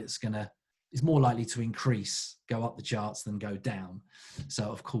 you know it's more likely to go up the charts than go down. So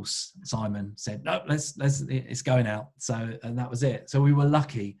of course Simon said, no, it's going out. So, and that was it. So we were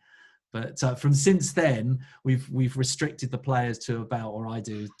lucky. But from since then, we've restricted the players to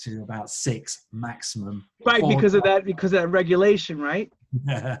about 6 maximum. Right, because of that regulation, right?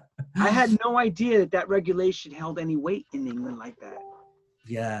 Yeah. I had no idea that regulation held any weight in England like that.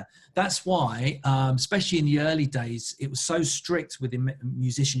 Yeah, that's why, especially in the early days, it was so strict with the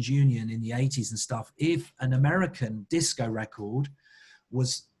musicians union in the 80s and stuff. If an American disco record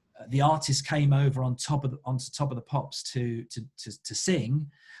was, the artist came over on top of onto top of the pops to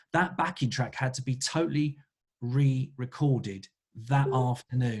sing, that backing track had to be totally re-recorded that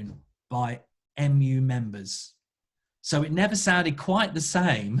afternoon by MU members. So it never sounded quite the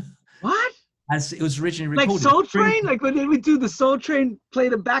same What? as it was originally Like recorded. Soul Train? Like when we do the Soul Train, play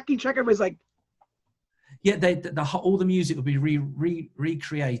the backing track, everybody's like, Yeah, all the music would be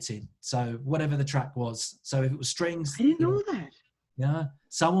recreated. So whatever the track was. So if it was strings, I didn't know that. yeah,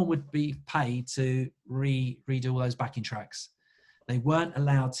 someone would be paid to redo all those backing tracks. They weren't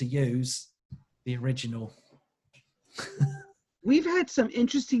allowed to use the original. We've had some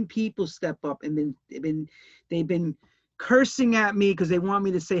interesting people step up and they've been cursing at me because they want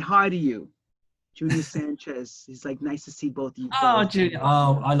me to say hi to you. Junior Sanchez. He's like, nice to see both of you. Oh, Junior.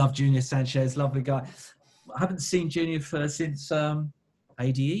 Oh, I love Junior Sanchez. Lovely guy. I haven't seen Junior since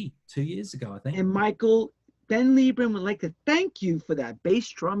ADE 2 years ago, I think. And Michael, Ben Lieberman would like to thank you for that bass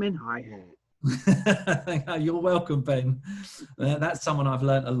drum and hi-hat. You're welcome, Ben. That's someone I've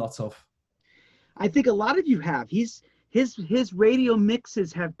learned a lot of. I think a lot of you have. His radio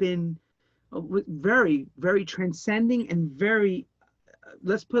mixes have been very, very transcending and very,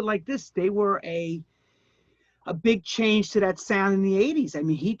 let's put it like this, they were a big change to that sound in the 80s. I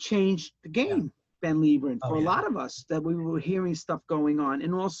mean, he changed the game, Ben Lieberman, for a lot of us that we were hearing stuff going on.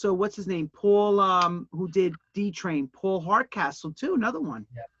 And also, what's his name? Paul, who did D-Train, Paul Hardcastle too, another one.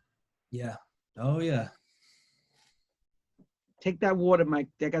 Yeah. Oh, yeah. Take that water, Mike.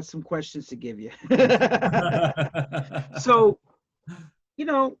 I got some questions to give you. So,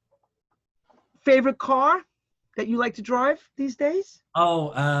 favorite car that you like to drive these days?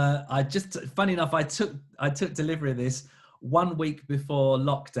 Oh, funny enough, I took delivery of this 1 week before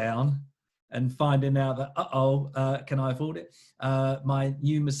lockdown, and finding out that can I afford it? My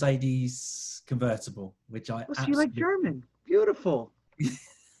new Mercedes convertible, which I so you like German? Beautiful.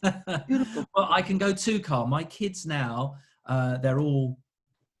 Beautiful. Well, I can go 2-car. My kids now, they're all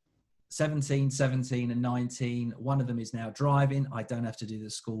 17, and 19. One of them is now driving. I don't have to do the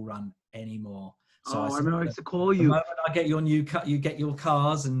school run anymore. So I remember I used to call you. The moment I get your new car, you get your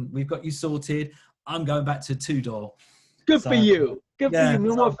cars, and we've got you sorted, I'm going back to 2-door. Good for you. Good for you.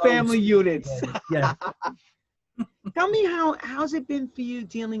 No more family units. Yeah. Tell me how's it been for you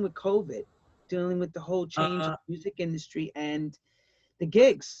dealing with COVID, dealing with the whole change of the music industry and the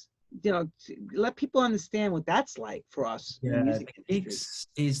gigs? Let people understand what that's like for us. Yeah, in the music gigs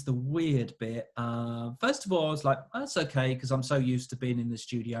is the weird bit. First of all, I was like, that's okay, because I'm so used to being in the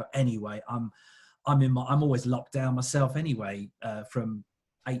studio anyway. I'm always locked down myself anyway, from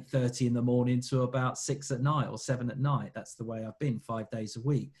 8:30 in the morning to about 6 at night or 7 at night. That's the way I've been 5 days a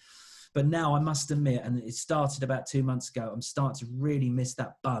week. But now I must admit, and it started about 2 months ago, I'm starting to really miss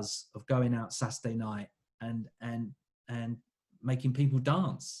that buzz of going out Saturday night and making people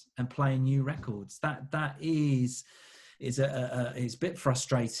dance and playing new records. That is a bit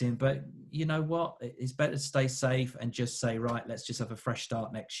frustrating, but you know what? It's better to stay safe and just say, right, let's just have a fresh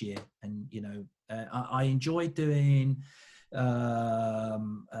start next year. And I enjoy doing a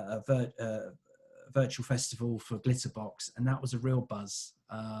virtual festival for Glitterbox, and that was a real buzz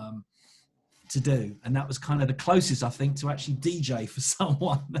to do, and that was kind of the closest I think to actually DJ for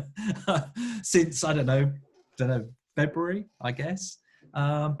someone since I don't know February, I guess.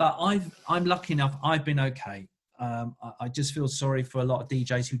 But I'm lucky enough. I've been okay. I just feel sorry for a lot of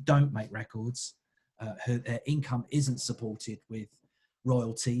DJs who don't make records, who their income isn't supported with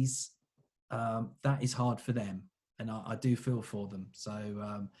royalties. That is hard for them, and I do feel for them.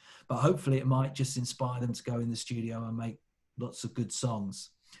 So, but hopefully it might just inspire them to go in the studio and make lots of good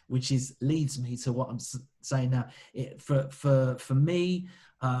songs, which leads me to what I'm saying now. For me,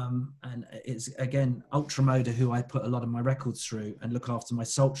 and it's again Ultramoda, who I put a lot of my records through and look after my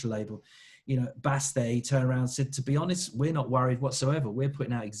Sultra label. Bass there, he turned around and said, to be honest, we're not worried whatsoever. We're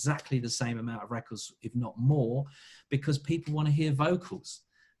putting out exactly the same amount of records, if not more, because people want to hear vocals.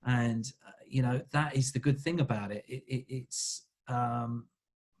 And, that is the good thing about it. It's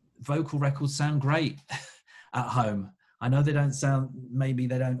vocal records sound great at home. I know maybe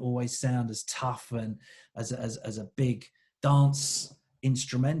they don't always sound as tough and as a big dance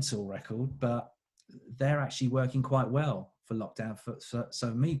instrumental record, but they're actually working quite well for lockdown.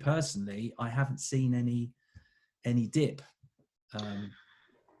 So me personally, I haven't seen any dip.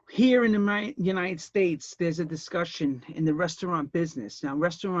 Here in the United States, there's a discussion in the restaurant business. Now,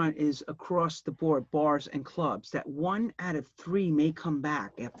 restaurant is across the board, bars and clubs, that 1 out of 3 may come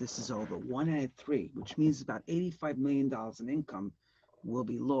back after this is over. 1 out of 3, which means about $85 million in income will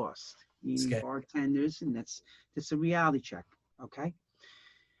be lost. Meaning Scary. bartenders, and that's a reality check. Okay.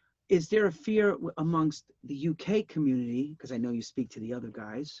 Is there a fear amongst the UK community, because I know you speak to the other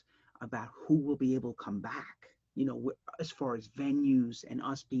guys, about who will be able to come back? You know, as far as venues and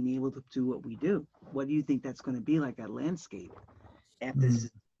us being able to do what we do. What do you think that's going to be like, that landscape, after this Mm.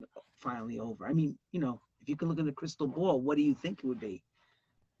 is finally over? I mean, you know, if you can look at the crystal ball, what do you think it would be?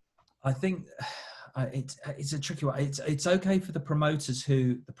 I think it's a tricky one. It's okay for the promoters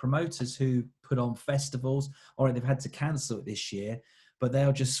who put on festivals, or they've had to cancel it this year, but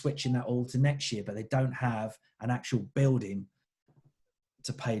they're just switching that all to next year. But they don't have an actual building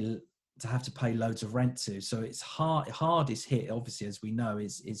to have to pay loads of rent to. So it's hardest hit, obviously, as we know,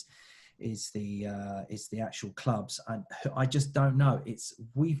 is the actual clubs. And I just don't know.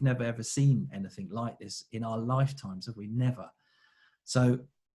 We've never ever seen anything like this in our lifetimes, have we? Never. So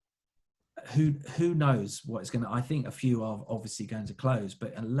who knows what it's going to. I think a few are obviously going to close,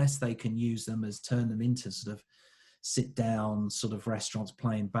 but unless they can turn them into sort of sit down sort of restaurants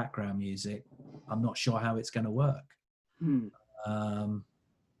playing background music, I'm not sure how it's going to work.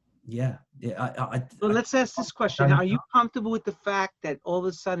 Yeah. Well, let's ask this question. Are you comfortable with the fact that all of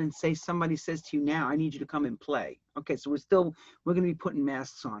a sudden, say somebody says to you now, I need you to come and play? Okay, so we're going to be putting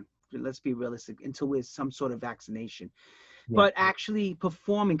masks on. Let's be realistic, until there's some sort of vaccination. Yeah. But actually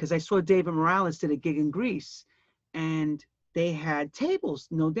performing, because I saw David Morales did a gig in Greece, and they had tables,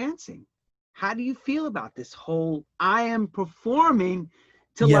 no dancing. How do you feel about this whole, I am performing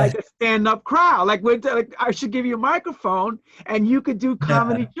to like a stand-up crowd? Like, I should give you a microphone and you could do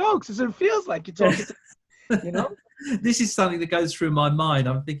comedy jokes. As it feels like you're talking to, you know? This is something that goes through my mind.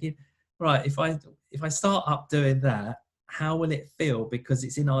 I'm thinking, right, if I start up doing that, how will it feel? Because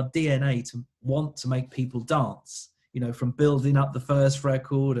it's in our DNA to want to make people dance, you know, from building up the first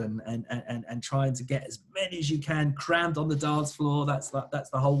record and trying to get as many as you can crammed on the dance floor. That's the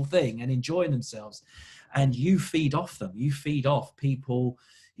whole thing, and enjoying themselves. And you feed off them. You feed off people,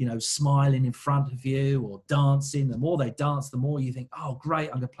 you know, smiling in front of you or dancing. The more they dance, the more you think, oh, great,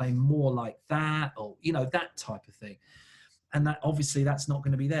 I'm going to play more like that, or, you know, that type of thing. And that obviously that's not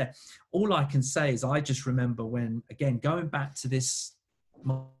going to be there. All I can say is I just remember when, again, going back to this,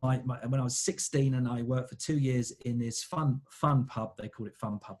 when I was 16 and I worked for 2 years in this fun pub. They called it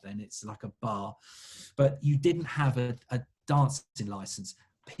Fun Pub then. It's like a bar, but you didn't have a dancing license.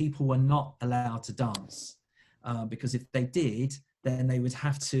 People were not allowed to dance because if they did, then they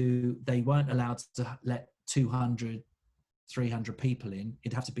weren't allowed to let 200, 300 people in.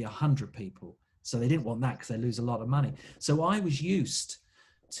 It'd have to be 100 people. So they didn't want that because they lose a lot of money. So I was used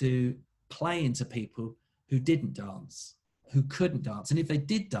to playing to people who didn't dance, who couldn't dance. And if they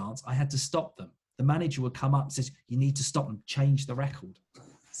did dance, I had to stop them. The manager would come up and says, you need to stop them, change the record.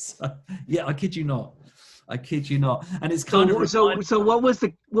 So, yeah, I kid you not. And it's kind of so what was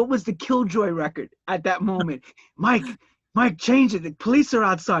the Killjoy record at that moment? Mike, change it. The police are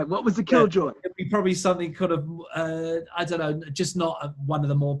outside. What was the Killjoy? It'd be probably something kind of, I don't know, just not one of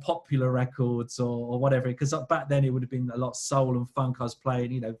the more popular records or whatever. Because back then it would have been a lot of soul and funk I was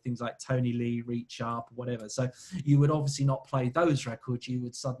playing, you know, things like Tony Lee, Reach Up, or whatever. So you would obviously not play those records. You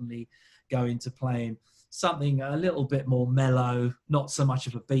would suddenly go into playing something a little bit more mellow, not so much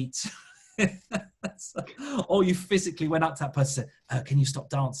of a beat. Or you physically went up to that person and said, can you stop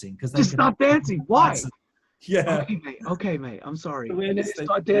dancing? Because just stop dancing. Why? Yeah. Okay, mate. I'm sorry. And then they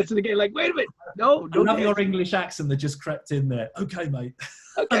start dancing again. Like, wait a minute. No. I love your English accent that just crept in there. Okay, mate.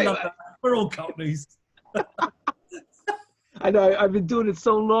 Okay, mate. We're all cockneys. I know. I've been doing it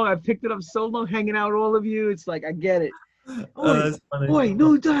so long. I've picked it up so long, hanging out with all of you. It's like, I get it. Boy,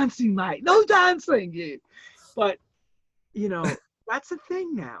 no dancing, mate. No dancing. Yeah. But, you know, that's the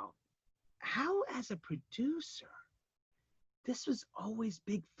thing now. How, as a producer, this was always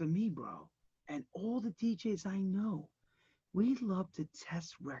big for me, bro. And all the DJs I know, we love to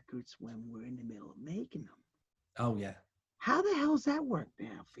test records when we're in the middle of making them. Oh, yeah. How the hell's that work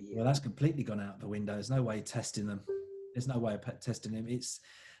now for you? Well, that's completely gone out the window. There's no way testing them. There's no way of testing them. It's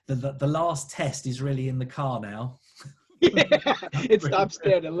the last test is really in the car now. Yeah, it stops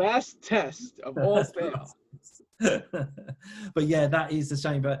there. The last test of all fails. But yeah, that is the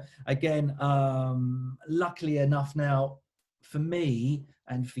shame. But again, luckily enough now, for me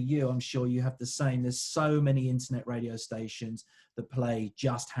and for you, I'm sure you have the same. There's so many internet radio stations that play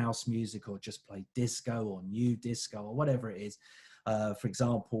just house music or just play disco or new disco or whatever it is. For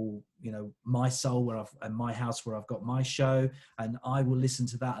example, you know, My Soul, and My House, where I've got my show, and I will listen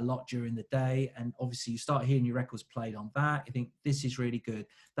to that a lot during the day. And obviously you start hearing your records played on that. You think this is really good.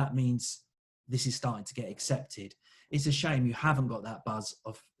 That means this is starting to get accepted. It's a shame you haven't got that buzz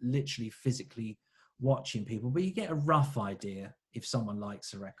of literally physically watching people, but you get a rough idea if someone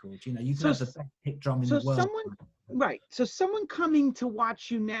likes a record. You know, you can So have the best kick drum in So the world. someone coming to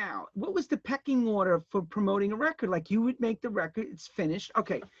watch you now, what was the pecking order for promoting a record? Like, you would make the record, it's finished.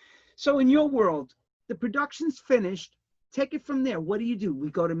 Okay. So in your world, the production's finished. Take it from there. What do?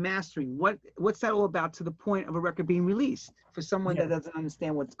 We go to mastering. What's that all about to the point of a record being released for someone Yeah. that doesn't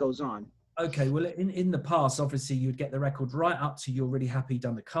understand what goes on? Okay, well, in the past, obviously, you'd get the record right up to you're really happy,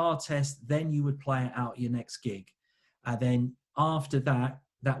 done the car test, then you would play it out your next gig. And then after that,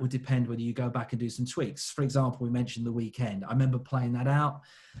 that would depend whether you go back and do some tweaks. For example, we mentioned The Weekend. I remember playing that out,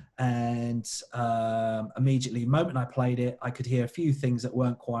 and immediately, the moment I played it, I could hear a few things that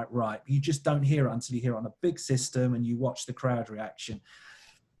weren't quite right. You just don't hear it until you hear it on a big system and you watch the crowd reaction.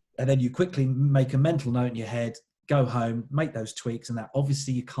 And then you quickly make a mental note in your head, go home, make those tweaks, and that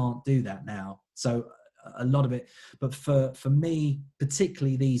obviously you can't do that now. So a lot of it, but for me,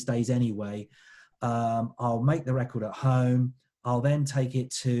 particularly these days anyway, I'll make the record at home. I'll then take it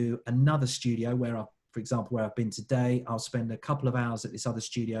to another studio for example, where I've been today. I'll spend a couple of hours at this other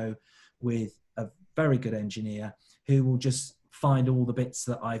studio with a very good engineer who will just find all the bits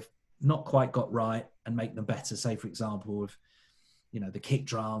that I've not quite got right and make them better. Say, for example, if, you know, the kick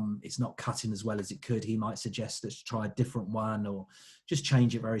drum, it's not cutting as well as it could, he might suggest let's try a different one or just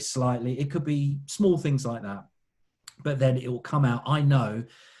change it very slightly. It could be small things like that. But then it will come out. I know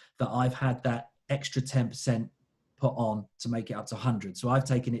that I've had that extra 10% put on to make it up to 100. So I've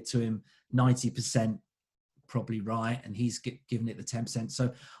taken it to him 90% probably right, and he's given it the 10%.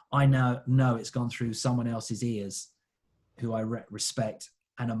 So I now know it's gone through someone else's ears who I respect,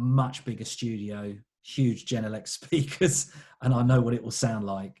 and a much bigger studio, huge Genelec speakers, and I know what it will sound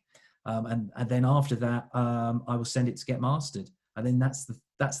like. And then after that, I will send it to get mastered. And then that's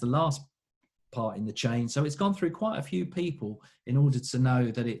the last part in the chain. So it's gone through quite a few people in order to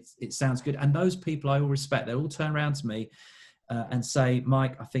know that it sounds good. And those people I all respect. They all turn around to me and say,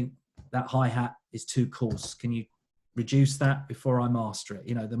 Mike, I think that hi-hat is too coarse. Can you reduce that before I master it?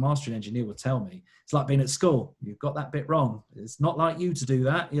 You know, the mastering engineer will tell me. It's like being at school. You've got that bit wrong. It's not like you to do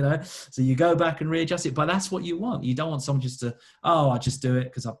that, you know. So you go back and readjust it. But that's what you want. You don't want someone just to, I just do it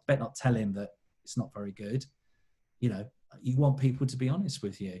because I bet not tell him that it's not very good. You know, you want people to be honest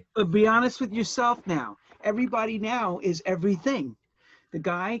with you. But be honest with yourself now. Everybody now is everything. The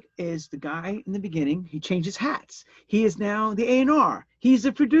guy is the guy in the beginning. He changes hats. He is now the A&R. He's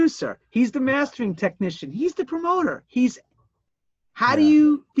the producer. He's the mastering technician. He's the promoter. How do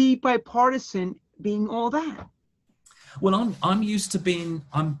you be bipartisan being all that? Well, I'm used to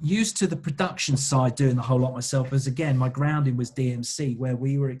the production side, doing the whole lot myself. As again, my grounding was DMC, where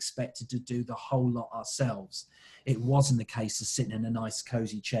we were expected to do the whole lot ourselves. It wasn't the case of sitting in a nice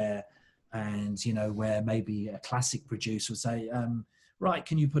cozy chair and, you know, where maybe a classic producer would say, right,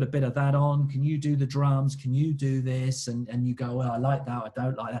 can you put a bit of that on? Can you do the drums? Can you do this? And you go, well, I like that. I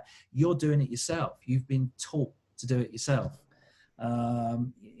don't like that. You're doing it yourself. You've been taught to do it yourself. You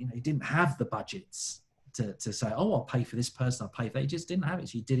know, you didn't have the budgets to say, I'll pay for this person, I'll pay for that. You just didn't have it,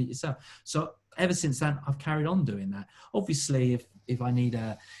 so you did it yourself. So ever since then, I've carried on doing that. Obviously, if I need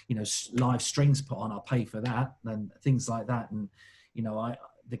live strings put on, I'll pay for that and things like that. And, you know,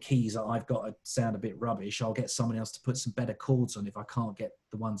 the keys that I've got to sound a bit rubbish, I'll get someone else to put some better chords on if I can't get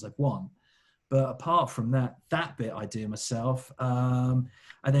the ones I want. But apart from that bit I do myself. And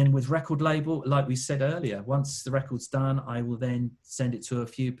then with record label, like we said earlier, once the record's done, I will then send it to a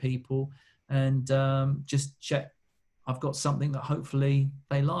few people and just check I've got something that hopefully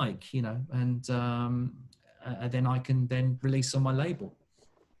they like, you know, and then I can then release on my label.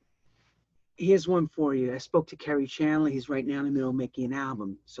 Here's one for you. I spoke to Kerry Chandler. He's right now in the middle of making an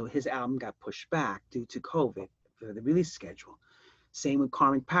album. So his album got pushed back due to COVID for the release schedule. Same with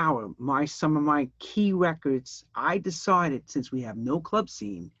Karmic Power. Some of my key records, I decided, since we have no club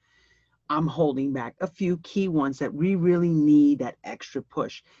scene, I'm holding back a few key ones that we really need that extra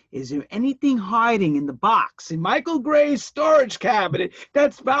push. Is there anything hiding in the box in Michael Gray's storage cabinet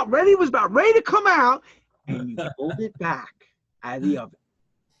was about ready to come out, and you pulled it back out of the oven?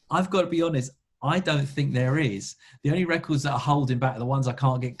 I've got to be honest, I don't think there is. The only records that are holding back are the ones I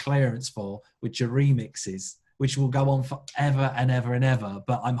can't get clearance for, which are remixes, which will go on forever and ever and ever,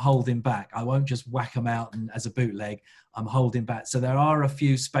 but I'm holding back. I won't just whack them out as a bootleg. I'm holding back. So there are a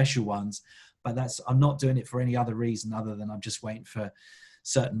few special ones, but I'm not doing it for any other reason other than I'm just waiting for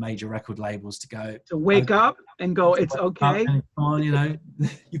certain major record labels to go. To wake up and go, it's okay. You know,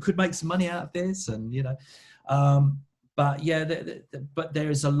 you could make some money out of this, and, you know. But yeah, but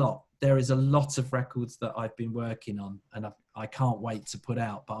there is a lot. There is a lot of records that I've been working on, and I can't wait to put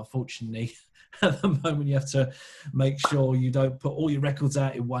out. But unfortunately, at the moment, you have to make sure you don't put all your records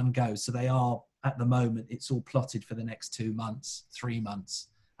out in one go. So they are at the moment, it's all plotted for the next 2 months, 3 months,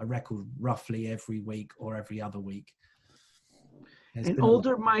 a record roughly every week or every other week. An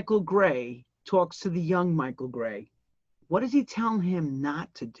older Michael Gray talks to the young Michael Gray. What does he tell him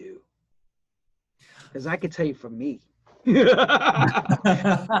not to do? Because I could tell you from me.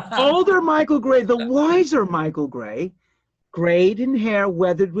 Older Michael Gray, the wiser Michael Gray, grayed in hair,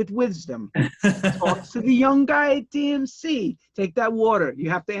 weathered with wisdom, talks to the young guy at DMC. Take that water. You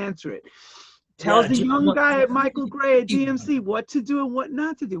have to answer it. Tells the young guy at Michael Gray at DMC what to do and what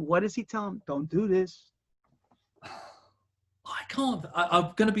not to do. What does he tell him? Don't do this. I can't.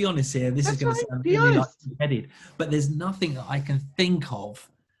 I'm going to be honest here. This is going to sound really like headed, but there's nothing that I can think of.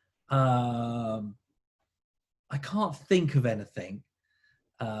 I can't think of anything.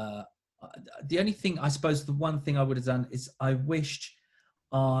 The only thing, I suppose, the one thing I would have done is I wished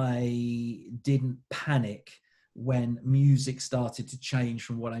I didn't panic when music started to change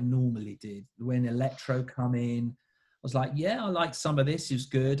from what I normally did. When electro come in, I was like, yeah, I like some of this, it was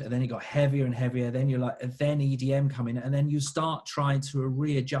good. And then it got heavier and heavier. Then you're like, and then EDM come in, and then you start trying to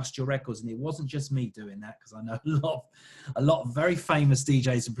readjust your records. And it wasn't just me doing that, because I know a lot of very famous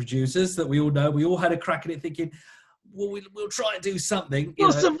DJs and producers that we all know. We all had a crack at it thinking, well, we'll try and do something.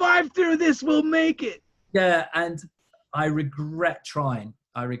 We'll survive through this. We'll make it. Yeah, and I regret trying.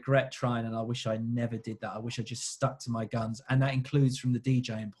 And I wish I never did that. I wish I just stuck to my guns. And that includes from the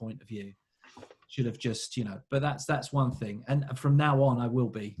DJing point of view. Should have just, but that's one thing. And from now on, I will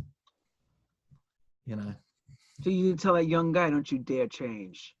be, So you tell that young guy, don't you dare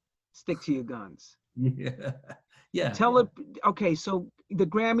change. Stick to your guns. Yeah. Yeah. Tell it. Okay. So the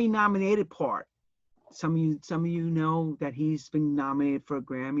Grammy nominated part, some of you know that he's been nominated for a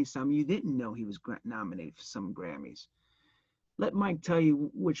Grammy. Some of you didn't know he was nominated for some Grammys. Let Mike tell you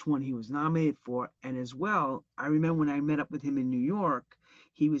which one he was nominated for. And as well, I remember when I met up with him in New York,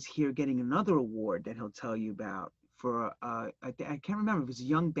 he was here getting another award that he'll tell you about for, I can't remember, it was a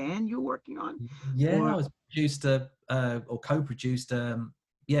young band you were working on? Yeah, I was produced or co-produced,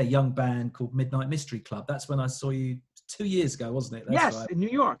 young band called Midnight Mystery Club. That's when I saw you 2 years ago, wasn't it? That's yes, right. In New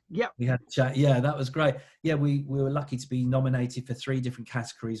York. Yeah. We had a chat. Yeah, that was great. Yeah, we were lucky to be nominated for 3 different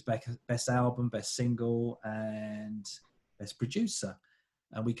categories: best album, best single, and best producer.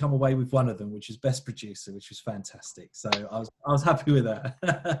 And we come away with one of them, which is best producer, which was fantastic. So I was happy with that.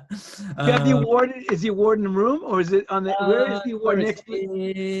 You have the award. Is the award in the room, or is it on the? Where is the award next?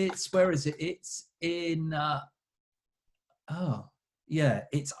 Where is it? It's in.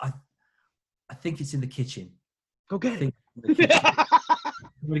 It's. I think it's in the kitchen. Go get it. Want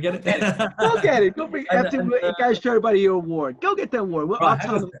to get it? Go get it. Go bring after you guys show everybody your award. Go get that award. Well, I'll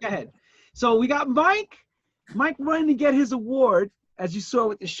tell them. Go ahead. So we got Mike. Mike running to get his award, as you saw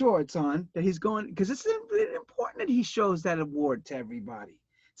with the shorts on, that he's going, because it's important that he shows that award to everybody.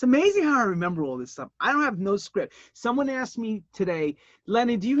 It's amazing how I remember all this stuff. I don't have no script. Someone asked me today,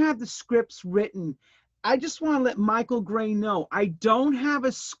 Lenny, do you have the scripts written? I just want to let Michael Gray know I don't have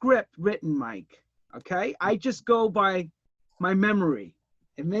a script written, Mike. Okay? I just go by my memory.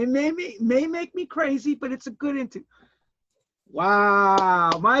 It may make me crazy, but it's a good interview.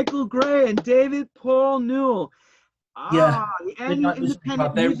 Wow, Michael Gray and David Paul Newell. Yeah,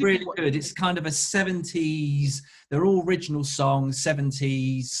 independent they're music really award. good. It's kind of a 70s, they're all original songs,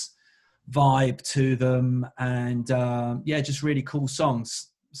 70s vibe to them, and just really cool songs,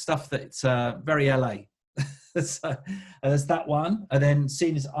 stuff that's very LA. So there's that one. And then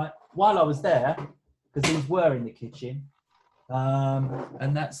while I was there, because these were in the kitchen,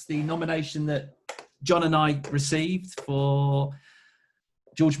 and that's the nomination that John and I received for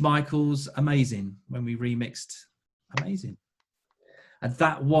George Michael's Amazing, when we remixed Amazing. And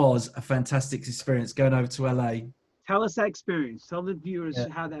that was a fantastic experience going over to LA. Tell us that experience. Tell the viewers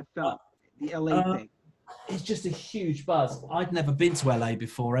how that felt, the LA thing. It's just a huge buzz. I'd never been to LA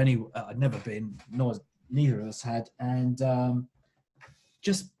before. I'd never been, neither of us had. And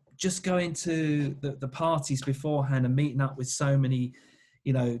just going to the parties beforehand and meeting up with so many,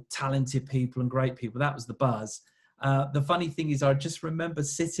 talented people and great people. That was the buzz. The funny thing is, I just remember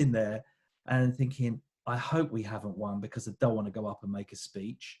sitting there and thinking, I hope we haven't won, because I don't want to go up and make a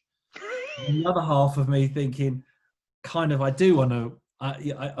speech. And the other half of me thinking, I do want to,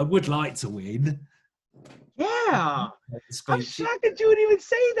 I would like to win. Yeah. I'm shocked that you would even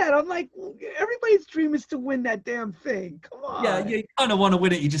say that. I'm like, everybody's dream is to win that damn thing. Come on. Yeah, you kind of want to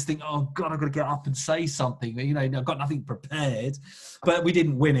win it. You just think, oh God, I've got to get up and say something. I've got nothing prepared, but we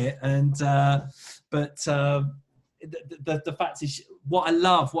didn't win it. And the fact is,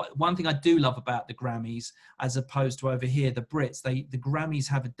 one thing I do love about the Grammys, as opposed to over here, the Brits, the Grammys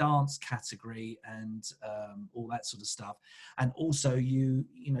have a dance category and all that sort of stuff. And also you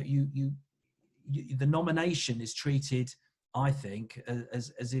the nomination is treated, I think,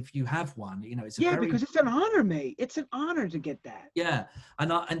 as if you have won. You know, it's a very, because it's an honor, mate. It's an honor to get that. yeah.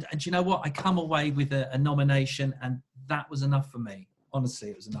 And you know what? I come away with a nomination, and that was enough for me. Honestly,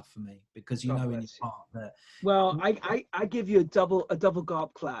 it was enough for me, because God in your bless you. heart that. Well, I give you a double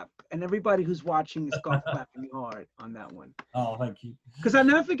golf clap, and everybody who's watching is golf clapping me hard on that one. Oh, thank you. Because I'll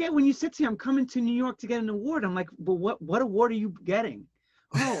never forget when you said to me, "I'm coming to New York to get an award." I'm like, "Well, what award are you getting?"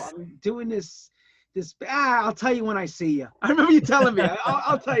 "Oh, I'm doing this. I'll tell you when I see you." I remember you telling me.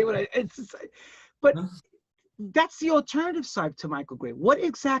 I'll tell you when but that's the alternative side to Michael Gray. What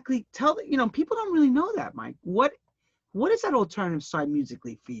exactly? People don't really know that, Mike. What is that alternative side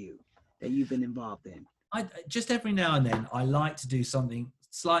musically for you that you've been involved in? I just every now and then I like to do something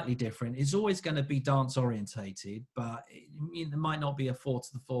slightly different. It's always going to be dance orientated, but it might not be a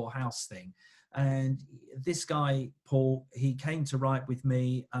 4-to-the-4 house thing. And this guy, Paul, he came to write with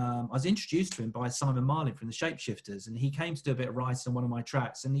me. I was introduced to him by Simon Marlin from the Shapeshifters, and he came to do a bit of writing on one of my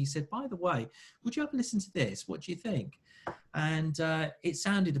tracks. And he said, "By the way, would you ever listen to this? What do you think?" And it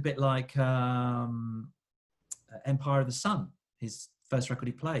sounded a bit like Empire of the Sun, his first record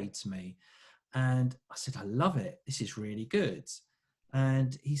he played to me. And I said, "I love it. This is really good."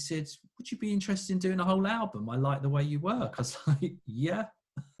 And he said, "Would you be interested in doing a whole album? I like the way you work." I was like, "Yeah."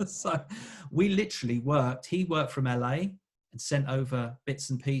 So we literally worked. He worked from LA and sent over bits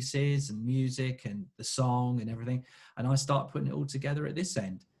and pieces and music and the song and everything. And I started putting it all together at this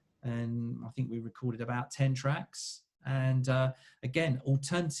end. And I think we recorded about 10 tracks. And again,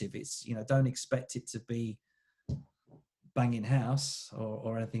 alternative. It's, don't expect it to be banging house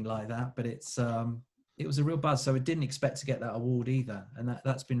or anything like that, but it was a real buzz. So I didn't expect to get that award either, and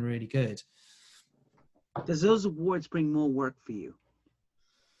that's been really good. Does those awards bring more work for you?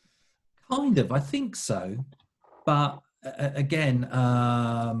 Kind of, I think so, but again,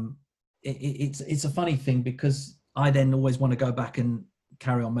 it's a funny thing, because I then always want to go back and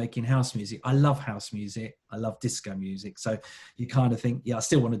carry on making house music. I love house music, I love disco music, so you kind of think, yeah, I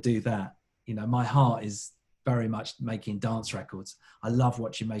still want to do that. My heart is very much making dance records. I love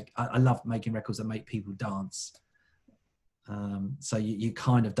I love making records that make people dance. So you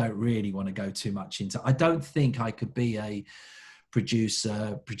kind of don't really want to go too much into. I don't think I could be a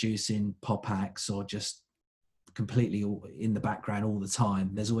producer producing pop acts, or just completely in the background all the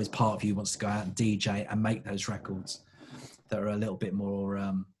time. There's always part of you who wants to go out and DJ and make those records that are a little bit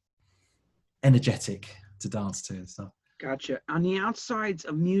more energetic to dance to and stuff. Gotcha. On the outsides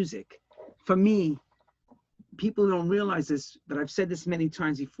of music, for me, people don't realize this, but I've said this many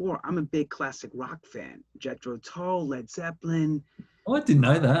times before. I'm a big classic rock fan. Jethro Tull, Led Zeppelin. Oh, I didn't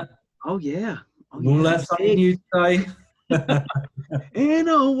know that. Oh yeah. Well, that's something you say. In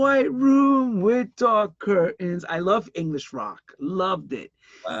a white room with dark curtains. I love English rock. Loved it.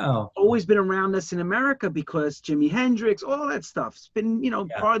 Wow. Always been around us in America because Jimi Hendrix, all that stuff. It's been,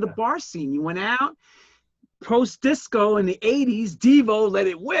 part of the bar scene. You went out, post disco in the 80s, Devo, Let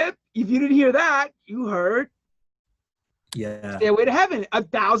It Whip. If you didn't hear that, you heard Stairway to Heaven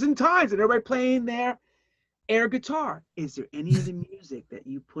 1,000 times, and everybody playing their air guitar. Is there any other music that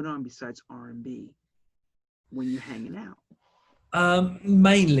you put on besides R&B when you're hanging out?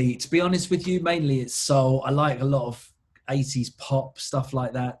 Mainly, to be honest with you, it's soul. I like a lot of 80s pop stuff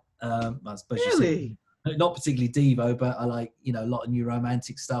like that. I suppose really? Not particularly Devo, but I like, a lot of new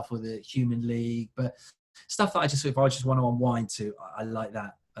romantic stuff with the Human League, but stuff that if I just want to unwind to, I like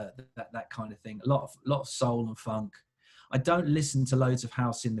that. That kind of thing. A lot of soul and funk. I don't listen to loads of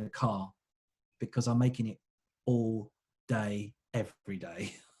house in the car, because I'm making it all day, every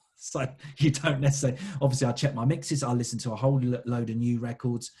day. So you don't necessarily. Obviously, I check my mixes. I listen to a whole load of new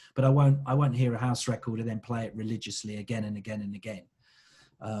records, but I won't hear a house record and then play it religiously again and again and again,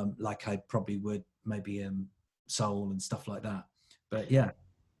 like I probably would maybe soul and stuff like that. But yeah.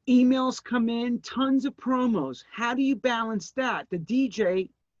 Emails come in, tons of promos. How do you balance that? The DJ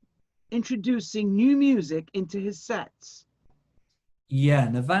introducing new music into his sets. Yeah,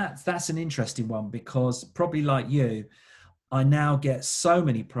 now that's an interesting one, because probably like you, I now get so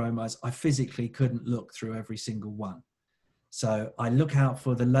many promos, I physically couldn't look through every single one. So I look out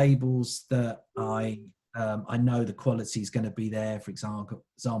for the labels that I know the quality is going to be there. For example,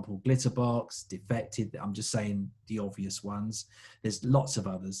 Glitterbox, Defected. I'm just saying the obvious ones. There's lots of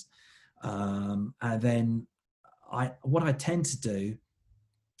others. And then what I tend to do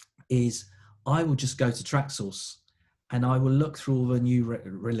is I will just go to Traxsource and I will look through all the new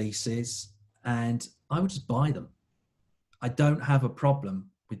releases, and I will just buy them. I don't have a problem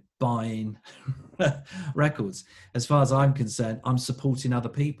with buying records. As far as I'm concerned, I'm supporting other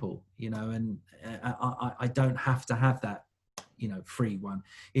people, and I don't have to have that, free one.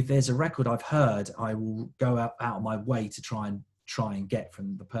 If there's a record I've heard, I will go out of my way to try and get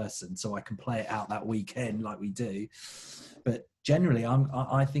from the person so I can play it out that weekend like we do. But generally,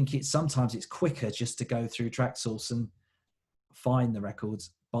 I think sometimes it's quicker just to go through Traxsource and find the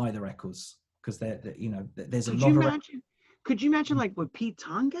records, buy the records, because there's a lot of. Could you imagine like what Pete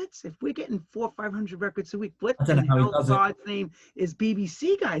Tong gets? If we're getting 400 or 500 records a week, what I don't know how he does it. God's name is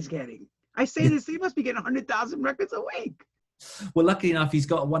BBC guys getting? I say this, he must be getting 100,000 records a week. Well, lucky enough, he's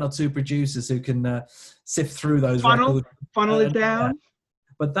got one or two producers who can sift through those records. Funnel it down. Yeah.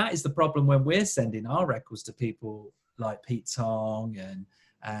 But that is the problem when we're sending our records to people like Pete Tong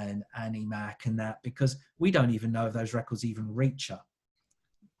and Annie Mac and that, because we don't even know if those records even reach her.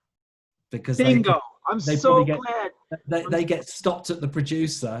 Because Bingo. I'm so glad. They get stopped at the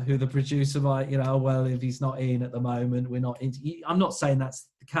producer, who the producer might, well, if he's not in at the moment, we're not in. I'm not saying that's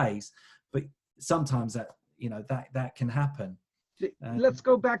the case, but sometimes that, that can happen. Let's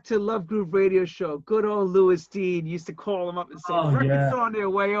go back to Love Groove Radio Show. Good old Louis Dean used to call him up and say, records on their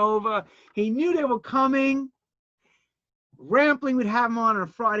way over. He knew they were coming. Rampling would have him on a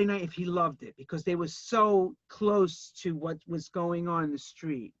Friday night if he loved it, because they were so close to what was going on in the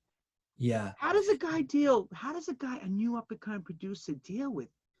street. Yeah. How does a new up-and-coming producer deal with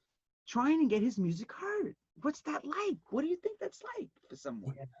trying to get his music heard? What's that like? What do you think that's like for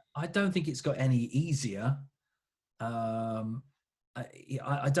someone? Yeah. I don't think it's got any easier. I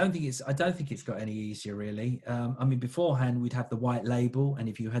don't think it's got any easier, really. I mean, beforehand we'd have the white label, and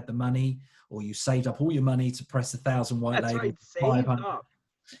if you had the money, or you saved up all your money to press 1,000 white labels, right, saved up.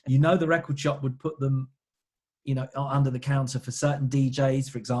 The record shop would put them, under the counter for certain DJs.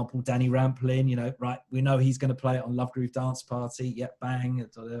 For example, Danny Rampling. Right, we know he's going to play it on Love Groove Dance Party. Yep, bang,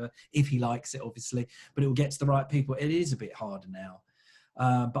 whatever, if he likes it, obviously. But it will get to the right people. It is a bit harder now,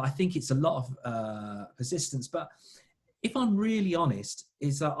 but I think it's a lot of persistence. But if I'm really honest,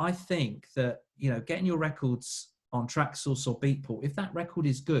 is that I think that, getting your records on Traxsource or Beatport, if that record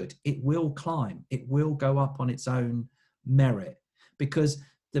is good, it will climb. It will go up on its own merit, because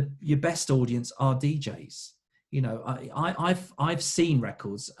your best audience are DJs. I've seen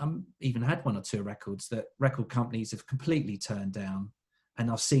records, even had one or two records that record companies have completely turned down,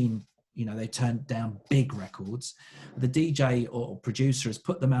 and I've seen, they turned down big records. The DJ or producer has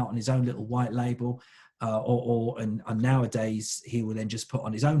put them out on his own little white label. And nowadays he will then just put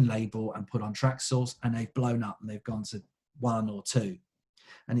on his own label and put on Traxsource, and they've blown up and they've gone to 1 or 2.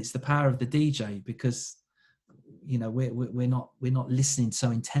 And it's the power of the DJ, because we're not listening so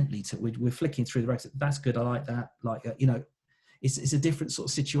intently to, we're flicking through the records. That's good, I like that. Like it's a different sort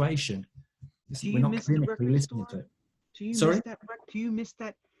of situation. We're not clinically listening to it. Do you miss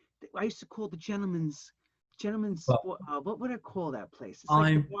that? I used to call the gentleman's what would I call that place? It's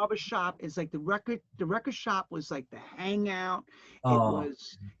like the barber shop. It's like the record shop was like the hangout.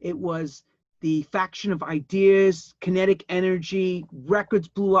 It was the faction of ideas, kinetic energy. Records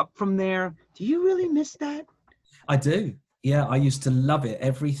blew up from there. Do you really miss that? I do. Yeah, I used to love it.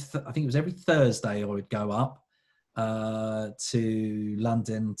 I think it was every Thursday I would go up to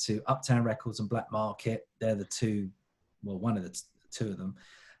London, to Uptown Records and Black Market. They're the two, one of the two of them.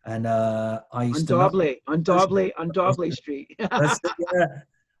 And I used Undarbly Street. Yeah.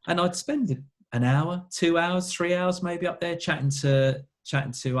 And I'd spend an hour, 2 hours, 3 hours maybe up there chatting to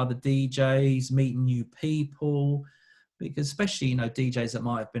other DJs, meeting new people, because especially DJs that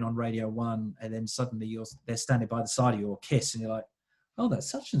might have been on Radio 1, and then suddenly they're standing by the side of you, or Kiss, and you're like, oh, that's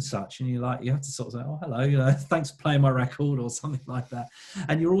such and such, and you have to sort of say, oh, hello, thanks for playing my record, or something like that.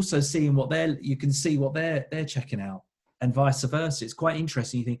 And you're also seeing you can see what they're checking out, and vice versa. It's quite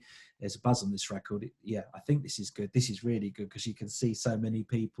interesting. You think, there's a buzz on this record. I think this is good. This is really good, because you can see so many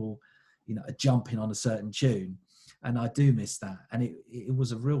people, are jumping on a certain tune. And I do miss that. And it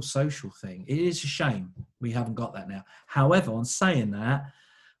was a real social thing. It is a shame we haven't got that now. However, on saying that,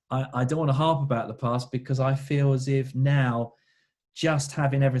 I don't want to harp about the past, because I feel as if now just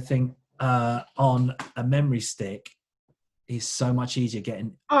having everything on a memory stick is so much easier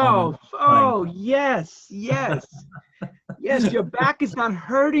getting. Yes. Yes, your back is not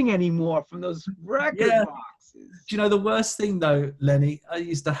hurting anymore from those record boxes. Do you know the worst thing though, Lenny? I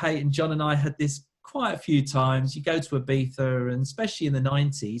used to hate, and John and I had this quite a few times. You go to Ibiza, and especially in the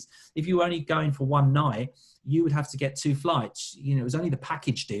 90s, if you were only going for one night, you would have to get 2 flights. It was only the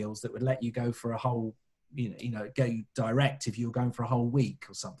package deals that would let you go for a whole, go direct if you were going for a whole week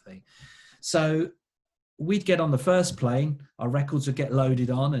or something. So we'd get on the first plane, our records would get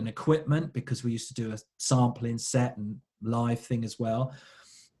loaded on, and equipment, because we used to do a sampling set and live thing as well.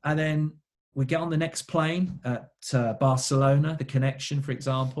 And then we get on the next plane at Barcelona, the Connection, for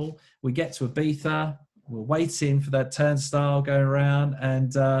example. We get to Ibiza, we're waiting for that turnstile going around,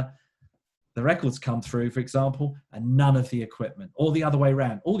 and the records come through, for example, and none of the equipment, or the other way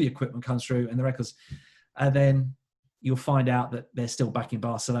around, all the equipment comes through and the records, and then you'll find out that they're still back in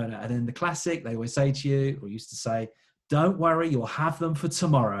Barcelona. And then the classic, they always say to you, or used to say, don't worry, you'll have them for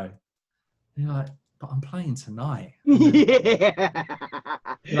tomorrow. And you're like, but I'm playing tonight. Yeah.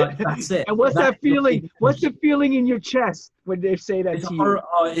 Like, that's it. And what's that feeling? What's the feeling in your chest when they say that to you?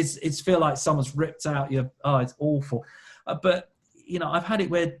 It's feel like someone's ripped out your, it's awful. But, you know, I've had it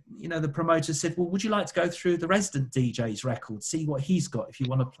where, you know, the promoter said, well, would you like to go through the resident DJ's record, see what he's got if you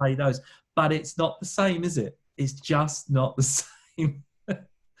want to play those? But it's not the same, is it? It's just not the same.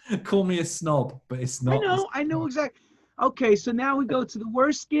 Call me a snob, but it's not. I know exactly. Okay, so now we go to the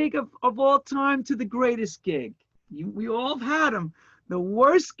worst gig of all time to the greatest gig. We all have had them. The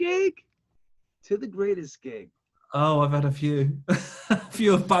worst gig to the greatest gig. Oh, I've had a few. A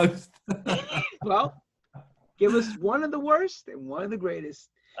few of both. Well, give us one of the worst and one of the greatest.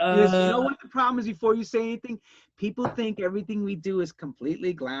 Because you know what the problem is before you say anything? People think everything we do is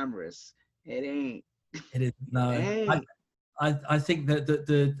completely glamorous. It ain't. It is. No. I think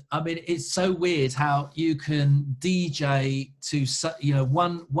that I mean, it's so weird how you can DJ to, you know,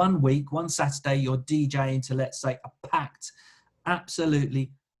 one week, one Saturday, you're DJing to, let's say, a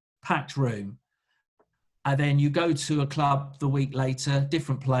absolutely packed room. And then you go to a club the week later,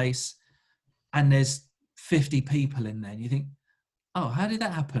 different place, and there's 50 people in there. And you think, oh, how did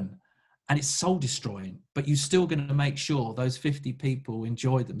that happen? And it's soul destroying, but you're still going to make sure those 50 people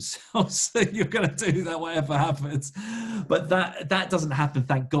enjoy themselves. So you're going to do that whatever happens. But that doesn't happen,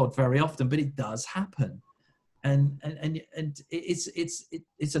 thank God, very often, but it does happen. And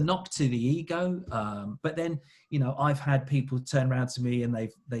it's a knock to the ego. But then, you know, I've had people turn around to me and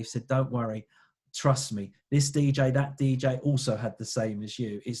they've said, don't worry, trust me, this DJ, that DJ also had the same as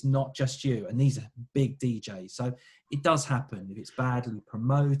you. It's not just you. And these are big DJs. So it does happen if it's badly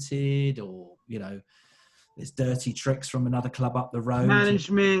promoted, or, you know, there's dirty tricks from another club up the road.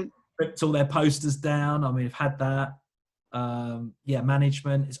 Management. Ripped all their posters down. I mean, I've had that.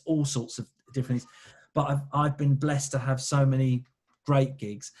 Management. It's all sorts of different things. But I've been blessed to have so many great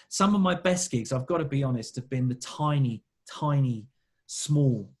gigs. Some of my best gigs, I've got to be honest, have been the tiny,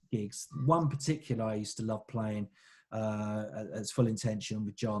 small gigs. One particular I used to love playing as Full Intention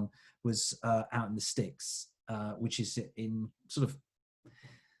with John was out in the sticks, which is in sort of,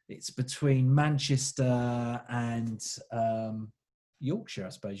 it's between Manchester and Yorkshire, I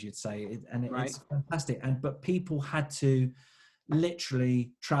suppose you'd say, Right. It's fantastic. But people had to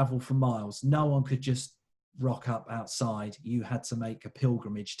literally travel for miles. No one could just rock up outside. You had to make a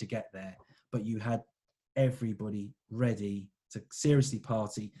pilgrimage to get there, but you had everybody ready to seriously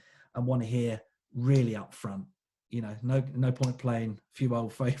party and want to hear really up front. You know, no point playing a few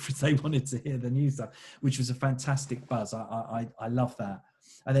old favorites. They wanted to hear the new stuff, which was a fantastic buzz. I love that.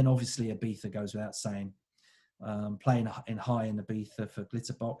 And then obviously Ibiza goes without saying. Playing in Ibiza for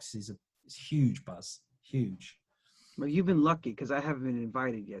Glitterbox is a huge buzz, huge. Well, you've been lucky because I haven't been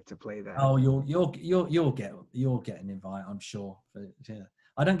invited yet to play that. Oh, you'll get an invite, I'm sure. But, yeah.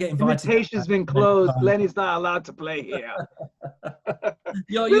 I don't get invited. Invitation's been closed. Lenny's not allowed to play here.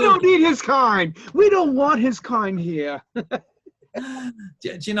 We don't need his kind. We don't want his kind here.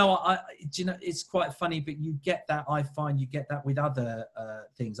 Do you know what? Do you know, it's quite funny, but you get that. I find you get that with other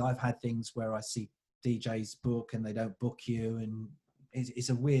things. I've had things where I see DJs book and they don't book you, and it's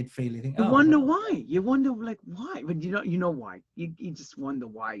a weird feeling. You wonder why. You wonder like why, but you know why. You just wonder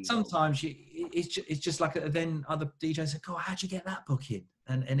why. Sometimes it's just like then other DJs say, "Oh, how'd you get that booking?"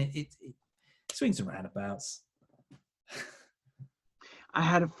 And it swings and roundabouts. I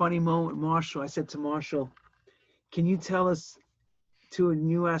had a funny moment with Marshall. I said to Marshall, "Can you tell us, to a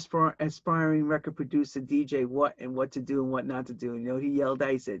new aspiring record producer DJ, what to do and what not to do?" And you know, he yelled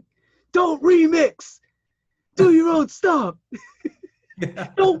out, he said, "Don't remix. Do your own stuff.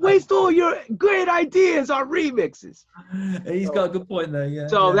 Don't waste all your great ideas on remixes." He's got a good point there, yeah.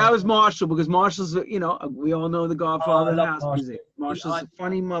 So that was Marshall, because Marshall's, you know, we all know the godfather of house music. Marshall's a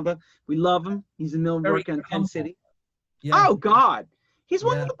funny mother. We love him. He's in Millbrook and Penn City. Yeah. Oh, God. He's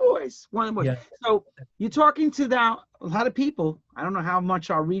one of the boys. One of the boys. Yeah. So you're talking to now a lot of people. I don't know how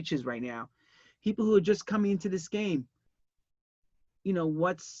much our reach is right now. People who are just coming into this game. You know,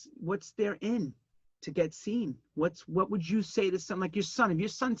 what's their in to get seen? What would you say to someone like your son? If your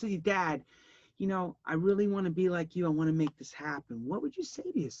son said to your dad, you know, I really want to be like you, I want to make this happen, what would you say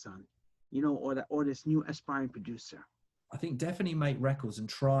to your son? You know, or this new aspiring producer? I think definitely make records and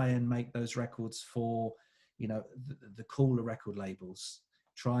try and make those records for, you know, the cooler record labels.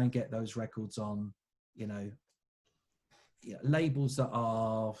 Try and get those records on, you know, labels that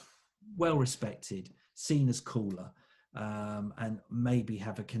are well respected. seen as cooler, and maybe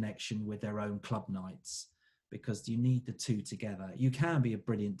have a connection with their own club nights, because you need the two together. You can be a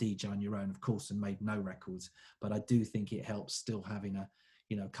brilliant DJ on your own, of course, and made no records, but I do think it helps still having a,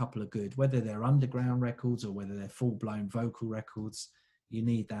 you know, a couple of good, whether they're underground records or whether they're full-blown vocal records. You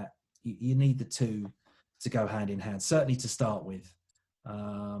need that. You need the two to go hand in hand, certainly to start with,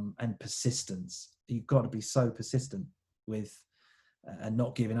 and persistence. You've got to be so persistent with, and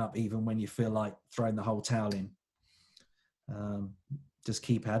not giving up even when you feel like throwing the whole towel in. Just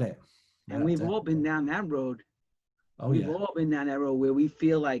keep at it. And we've all been down that road. Oh, we've yeah. all been down that road where we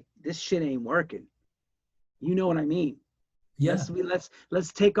feel like this shit ain't working. You know what I mean? Yeah.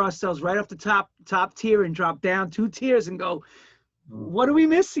 Let's take ourselves right off the top tier and drop down 2 tiers and go, what are we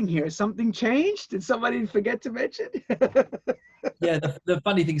missing here? Something changed? Did somebody forget to mention? Yeah, the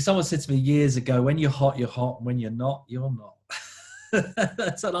funny thing, someone said to me years ago, when you're hot, you're hot. When you're not, you're not.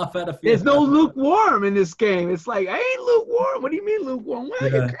 That's what I've had a few. There's no lukewarm in this game. It's like, I ain't lukewarm. What do you mean lukewarm?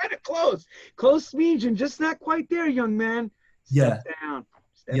 Well, you're kind of close. Close means you're just not quite there, young man. Step down.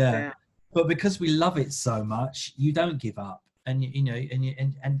 Step down. But because we love it so much, you don't give up. And you know,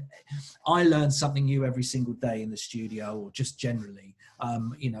 and I learn something new every single day in the studio, or just generally,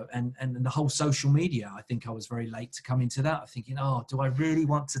 you know, and the whole social media. I think I was very late to come into that. I'm thinking, oh, do I really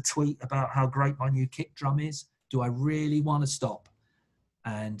want to tweet about how great my new kick drum is? Do I really want to stop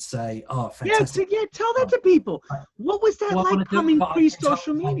and say, oh, fantastic? Yeah, tell that to people. What was that like coming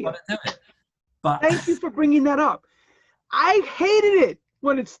pre-social media? But thank you for bringing that up. I hated it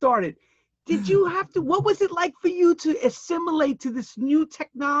when it started. Did you have to, what was it like for you to assimilate to this new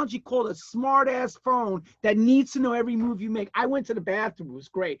technology called a smart ass phone that needs to know every move you make? I went to the bathroom. It was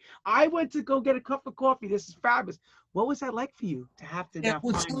great. I went to go get a cup of coffee. This is fabulous. What was that like for you to have to? Yeah,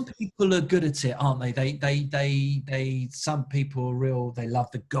 well, some people are good at it, aren't they? Some people are real. They love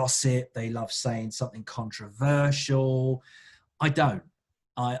the gossip. They love saying something controversial. I don't.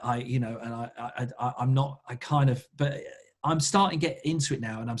 You know, and I'm not. I kind of, but I'm starting to get into it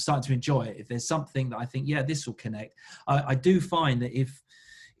now, and I'm starting to enjoy it. If there's something that I think, yeah, this will connect, I do find that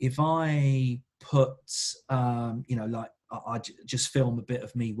if I put, you know, like I just film a bit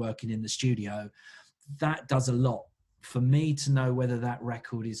of me working in the studio, that does a lot for me to know whether that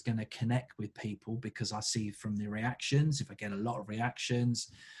record is going to connect with people, because I see from the reactions. If I get a lot of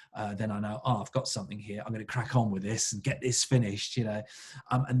reactions, then I know, oh, I've got something here. I'm going to crack on with this and get this finished, you know.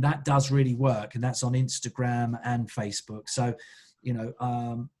 And that does really work. And that's on Instagram and Facebook. So, you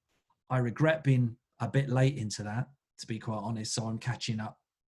know, I regret being a bit late into that, to be quite honest. So I'm catching up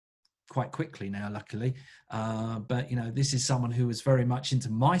quite quickly now, luckily. But, you know, this is someone who was very much into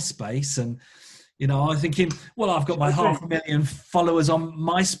MySpace, and, you know, I'm thinking, well, I've got my 500,000 followers on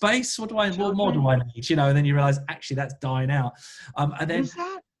MySpace. What more do I need? You know, and then you realize actually that's dying out. And then, what is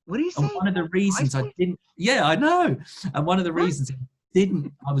that? What do you say? One of the reasons I didn't, yeah, I know. And one of the reasons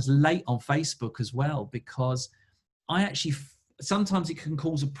I was late on Facebook as well, because I actually, sometimes it can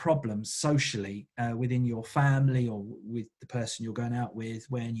cause a problem socially within your family or with the person you're going out with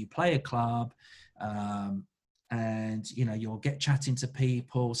when you play a club. And, you know, you'll get chatting to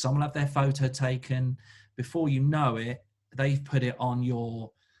people, someone will have their photo taken. Before you know it, they've put it on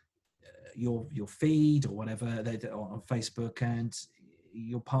your feed or whatever, on Facebook, and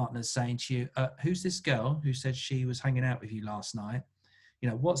your partner's saying to you, who's this girl who said she was hanging out with you last night? You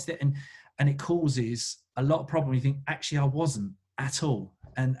know, what's that? And it causes a lot of problem. You think, actually, I wasn't at all.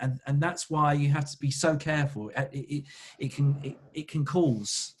 And that's why you have to be so careful. It can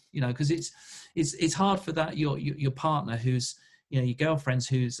cause, you know, because it's hard for that your partner who's, you know, your girlfriend's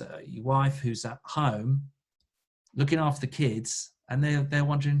who's your wife who's at home looking after the kids, and they're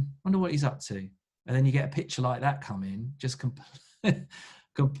wonder what he's up to, and then you get a picture like that come in, just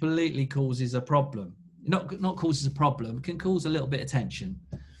completely causes a problem. Not causes a problem, can cause a little bit of tension.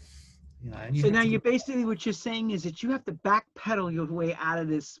 You know, and so now you're basically, what you're saying is that you have to backpedal your way out of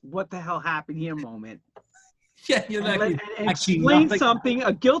this "what the hell happened here" moment. Yeah, you're and explain something,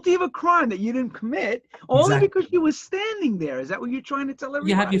 guilty of a crime that you didn't commit, only because you were standing there. Is that what you're trying to tell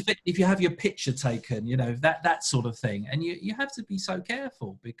everybody? If you have your picture taken, you know, that sort of thing, and you have to be so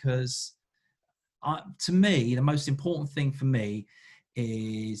careful, because to me, the most important thing for me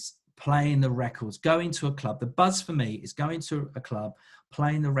is playing the records, going to a club. The buzz for me is going to a club,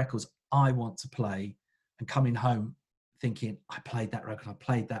 playing the records I want to play, and coming home thinking, I played that record, I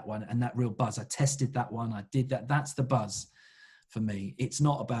played that one, and that real buzz, I tested that one, I did that. That's the buzz for me. It's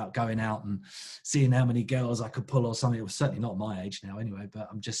not about going out and seeing how many girls I could pull or something. It was certainly not my age now anyway, but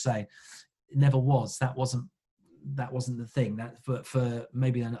I'm just saying it never was. That wasn't the thing. That for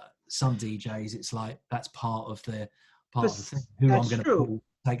maybe some DJs, it's like that's part of the thing, who I'm going to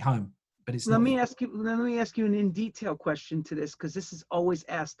take home. but it's Let not. me ask you an in detail question to this, because this is always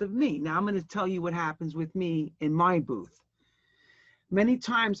asked of me. Now I'm going to tell you what happens with me in my booth. Many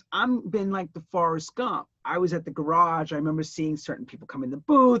times I'm been like the Forrest Gump. I was at the garage. I remember seeing certain people come in the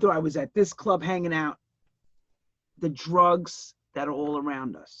booth, or I was at this club hanging out. The drugs that are all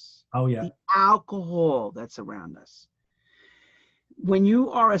around us, Oh yeah. the alcohol that's around us. When you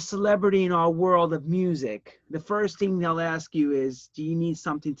are a celebrity in our world of music, the first thing they'll ask you is, do you need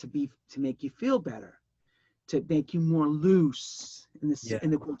something to make you feel better, to make you more loose, in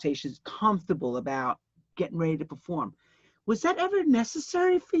the quotations, comfortable about getting ready to perform? Was that ever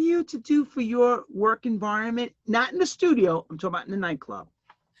necessary for you to do for your work environment? Not in the studio, I'm talking about in the nightclub.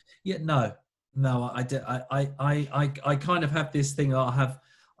 Yeah, no, I did. I kind of have this thing. I'll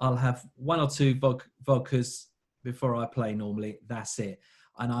have one or two vodkas before I play normally. That's it.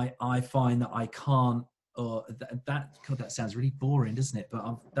 And I find that I can't, or God, that sounds really boring, doesn't it?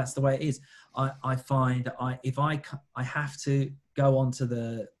 But that's the way it is. I find that I have to go onto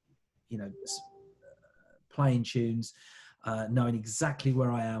the, playing tunes, knowing exactly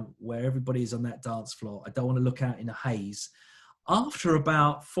where I am, where everybody is on that dance floor. I don't want to look out in a haze. After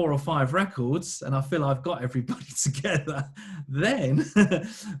about 4 or 5 records, and I feel I've got everybody together, then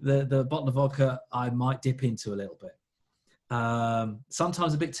the bottle of vodka I might dip into a little bit.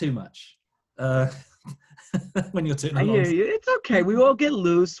 Sometimes a bit too much. When you're doing I hear you. It's okay. We all get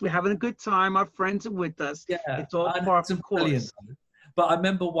loose. We're having a good time. Our friends are with us. Yeah, it's all part of the course. But I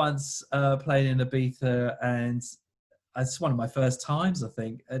remember once playing in Ibiza, and it's one of my first times, I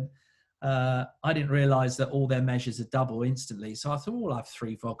think, and I didn't realize that all their measures are double instantly. So I thought, I'll have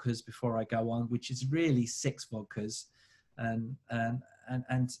 3 vodkas before I go on, which is really 6 vodkas. And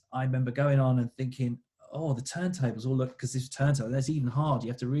I remember going on and thinking, oh, the turntables all look, because this turntable, that's even hard. You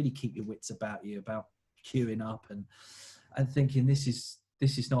have to really keep your wits about you, about queuing up and thinking, this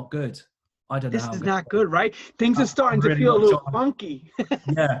is not good. I don't know. This is not good, right? Things are starting to feel a little funky.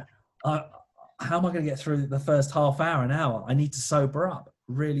 Yeah. How am I going to get through the first half hour, an hour? I need to sober up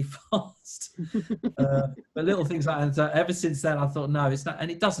really fast. But little things like that. And so ever since then, I thought, no, it's not. And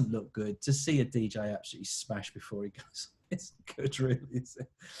it doesn't look good to see a DJ absolutely smash before he goes. It's good, really.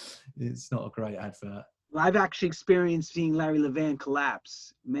 It's not a great advert. Well, I've actually experienced seeing Larry Levan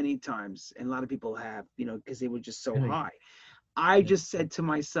collapse many times, and a lot of people have, because they were just so high. I just said to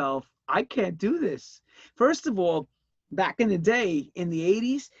myself, I can't do this. First of all, back in the day, in the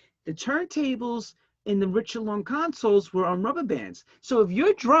 80s, the turntables in the Richard consoles were on rubber bands. So if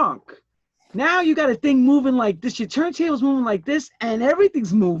you're drunk, now you got a thing moving like this, your turntable's moving like this, and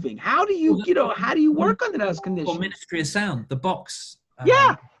everything's moving. How do you, how do you work under those conditions? Well, Ministry of Sound, the box.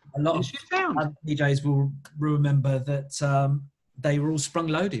 Yeah. A lot of DJs will remember that they were all sprung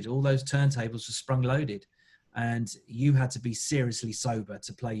loaded. All those turntables were sprung loaded. And you had to be seriously sober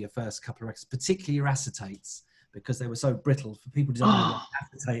to play your first couple of records, particularly your acetates, because they were so brittle. For people who don't know what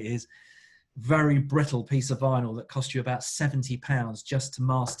acetate is, very brittle piece of vinyl that cost you about £70 just to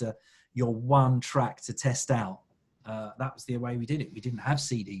master your one track to test out. That was the way we did it. We didn't have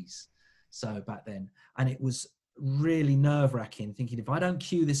CDs so back then. And it was really nerve-wracking, thinking, if I don't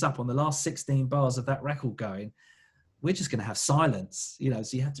cue this up on the last 16 bars of that record going, we're just going to have silence.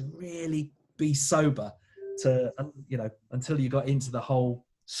 So you had to really be sober to, until you got into the whole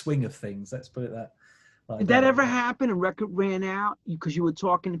swing of things. Let's put it that. Did that ever happen? A record ran out because you were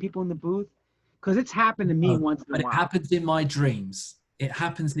talking to people in the booth? Because it's happened to me once in a while. It happens in my dreams. It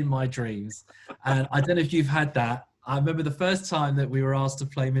happens in my dreams. And I don't know if you've had that. I remember the first time that we were asked to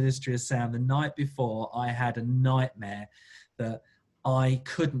play Ministry of Sound. The night before, I had a nightmare that I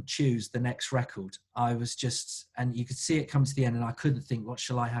couldn't choose the next record. I was just, and you could see it come to the end, and I couldn't think, what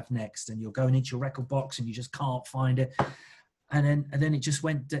shall I have next? And you're going into your record box and you just can't find it. And then it just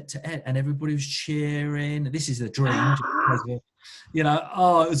went to Ed, and everybody was cheering. This is a dream. It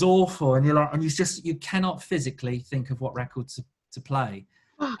was awful. And you're like, and you cannot physically think of what record to play.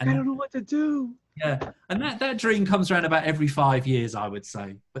 Fuck, I don't know what to do. Yeah, and that dream comes around about every 5 years, I would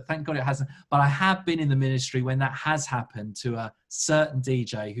say. But thank God it hasn't. But I have been in the ministry when that has happened to a certain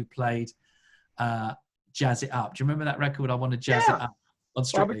DJ who played Jazz It Up. Do you remember that record, I Want to Jazz It Up? On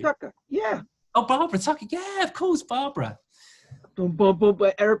Strictly? Barbara Tucker, yeah. Oh, Barbara Tucker, yeah, of course, Barbara. Boom, boom, boom,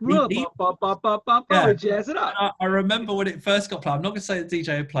 boom. Eric Ruhl, Jazz It Up. I remember when it first got played. I'm not going to say the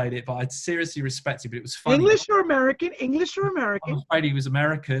DJ who played it, but I seriously respect it. But it was funny. English or American? English or American? I'm afraid he was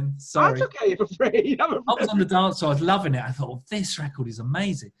American. Sorry. That's okay. I'm afraid. I was on the dance floor. I was loving it. I thought, oh, this record is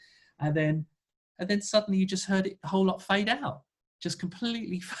amazing. And then suddenly you just heard it a whole lot fade out, just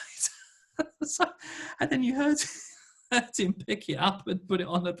completely fade. And then you heard him pick it up and put it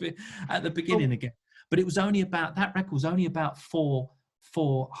on at the beginning again. But it was only about, that record was only about 4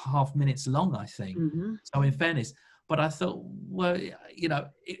 4.5 minutes long, I think. Mm-hmm. So in fairness, but I thought, well, you know,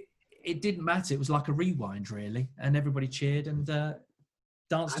 it didn't matter. It was like a rewind, really, and everybody cheered and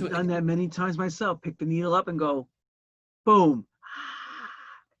danced to I've it. done that many times myself. Pick the needle up and go, boom.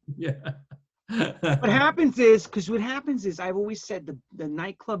 Yeah. What happens is, I've always said the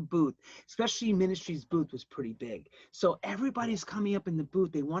nightclub booth, especially Ministry's booth, was pretty big. So everybody's coming up in the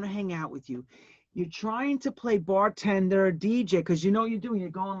booth. They want to hang out with you. You're trying to play bartender or DJ because you know what you're doing. You're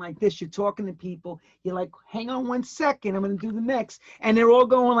going like this. You're talking to people. You're like, hang on 1 second. I'm going to do the next. And they're all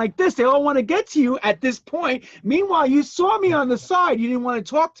going like this. They all want to get to you at this point. Meanwhile, you saw me on the side. You didn't want to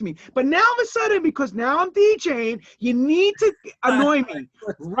talk to me. But now all of a sudden, because now I'm DJing, you need to annoy me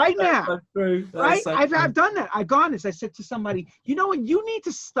right now. So true. Right? So I've done that. I've gone this. I said to somebody, you know what? You need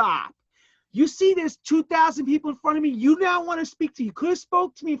to stop. You see there's 2,000 people in front of me. You now want to speak to you. Could have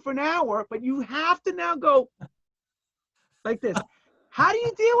spoke to me for an hour, but you have to now go like this. How do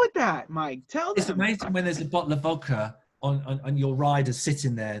you deal with that, Mike? Tell them. It's amazing when there's a bottle of vodka on your rider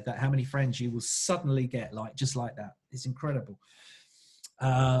sitting there, that how many friends you will suddenly get, like just like that. It's incredible.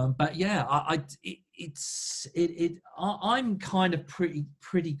 But yeah, I'm kind of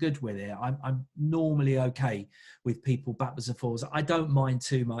pretty good with it. I'm normally okay with people backwards and forwards. I don't mind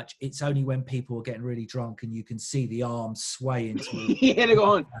too much. It's only when people are getting really drunk and you can see the arms swaying to Yeah, they're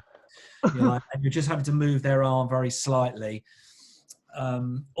going. and you're just having to move their arm very slightly.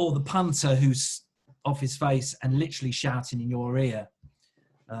 Or the punter who's off his face and literally shouting in your ear,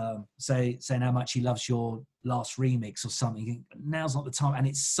 saying how much he loves your last remix or something. Now's not the time. And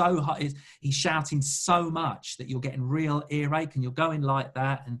it's so hot. He's shouting so much that you're getting real earache and you're going like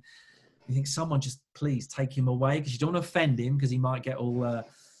that. And you think, someone just please take him away, because you don't want to offend him because he might get all,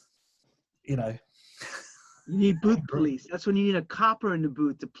 you know. You need booth police. That's when you need a copper in the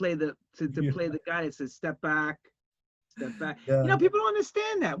booth to play the play the guy that says step back, step back. Yeah. You know, people don't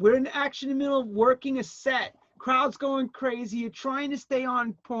understand that. We're in action in the middle of working a set. Crowd's going crazy. You're trying to stay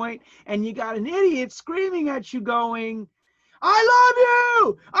on point, and you got an idiot screaming at you going, I love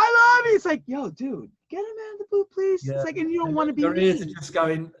you! I love you! It's like, yo, dude, get him out of the booth, please. Yeah. It's like, and you don't want to be Your ears are mean. just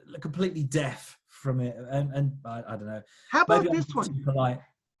going completely deaf from it. And I don't know. How about Maybe this I'm one? too polite.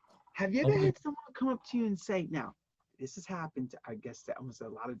 Have you ever had someone come up to you and say, now, this has happened to, I guess, to almost a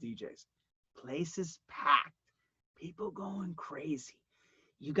lot of DJs. Places packed. People going crazy.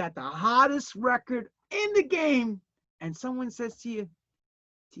 You got the hottest record in the game, and someone says to you,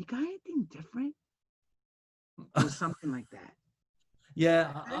 do you got anything different? Or something like that.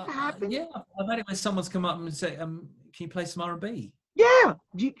 Yeah, That ever happened? yeah. I've had it when someone's come up and say, "Can you play some R&B?" Yeah.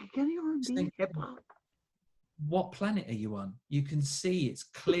 Can you R&B, Think- hip hop? What planet are you on? You can see it's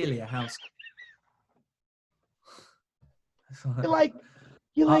clearly a house. You're like,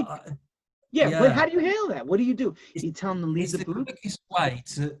 yeah. yeah. But how do you handle that? What do? You tell them to leave It's the the booth?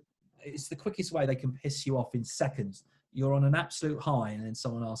 quickest way they can piss you off in seconds. You're on an absolute high, and then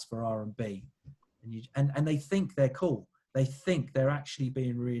someone asks for R&B, and they think they're cool. They think they're actually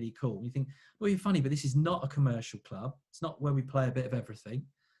being really cool. You think, well, you're funny, but this is not a commercial club. It's not where we play a bit of everything.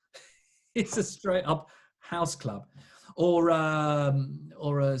 It's a straight up house club, or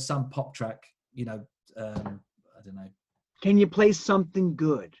some pop track. You know, I don't know. Can you play something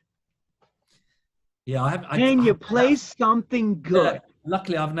good? Yeah, I haven't. Can you play something good? Yeah,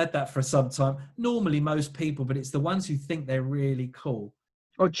 luckily, I haven't had that for some time. Normally, most people, but it's the ones who think they're really cool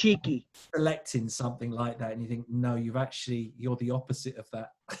Or cheeky? selecting something like that, and you think, no, you're the opposite of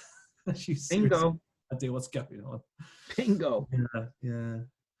that. You Bingo. idea what's going on. Bingo. Yeah.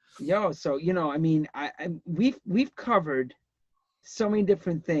 Yo, so I mean, we've covered so many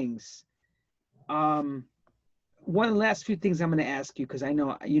different things. One of the last few things I'm going to ask you, because I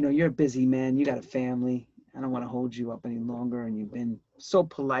know you're a busy man, you got a family. I don't want to hold you up any longer, and you've been so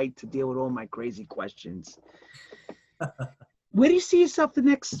polite to deal with all my crazy questions. Where do you see yourself the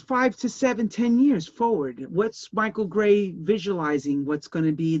next 5 to 7, 10 years forward? What's Michael Gray visualizing? What's going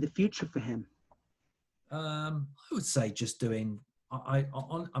to be the future for him? I would say just doing.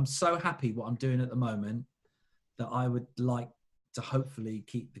 I'm so happy what I'm doing at the moment that I would like to hopefully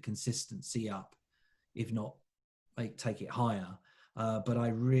keep the consistency up, if not take it higher. But I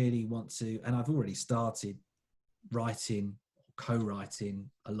really want to, and I've already started writing, co-writing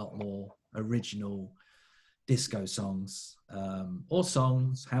a lot more original disco songs, or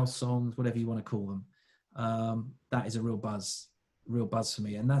songs, house songs, whatever you want to call them. That is a real buzz for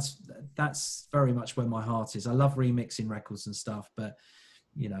me, and that's very much where my heart is. I love remixing records and stuff, but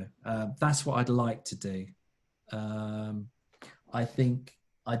that's what I'd like to do. I think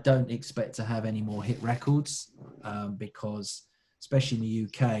I don't expect to have any more hit records, because especially in the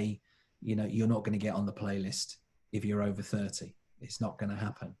UK, you're not going to get on the playlist if you're over 30. it's not going to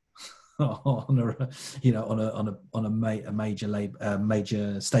happen on a, you know, on a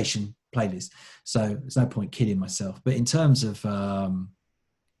major station playlist. So there's no point kidding myself. But in terms of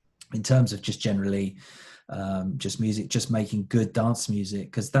just generally, just music, just making good dance music,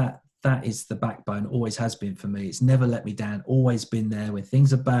 because that is the backbone, always has been for me. It's never let me down, always been there when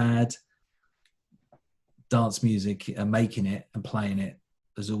things are bad. Dance music and making it and playing it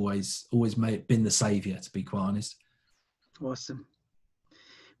has always been the savior, to be quite honest. Awesome.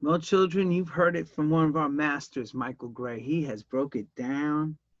 Well, children, you've heard it from one of our masters, Michael Gray. He has broke it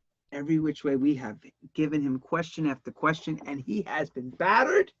down every which way. We have given him question after question, and he has been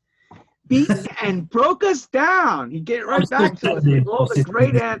battered, beaten, and broke us down. He get right back to us with all the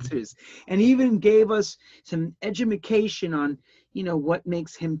great answers, and even gave us some education on, you know, what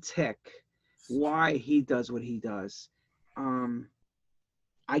makes him tick, why he does what he does.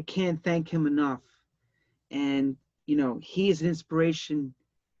 I can't thank him enough. And, you know, he is an inspiration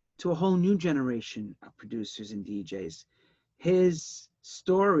to a whole new generation of producers and DJs. His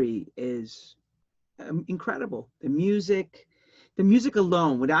story is incredible. The music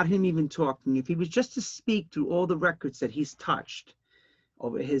alone, without him even talking, if he was just to speak through all the records that he's touched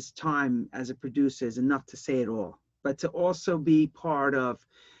over his time as a producer, is enough to say it all. But to also be part of,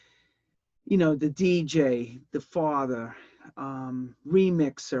 you know, the DJ, the father,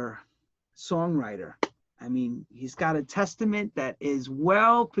 remixer, songwriter. I mean, he's got a testament that is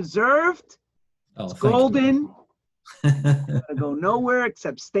well preserved. It's golden. Go nowhere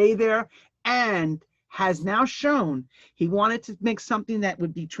except stay there, and has now shown he wanted to make something that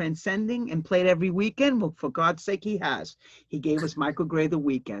would be transcending and played every weekend. Well, for God's sake, he has. He gave us Michael Gray The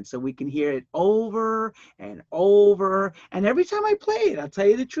Weekend, so we can hear it over and over. And every time I play it, I'll tell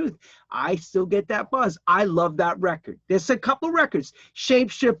you the truth, I still get that buzz. I love that record. There's a couple records,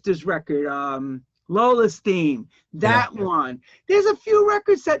 Shapeshifters record, Lola's Theme, that one. There's a few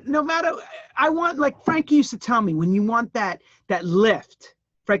records that no matter, I want, like Frankie used to tell me, when you want that lift,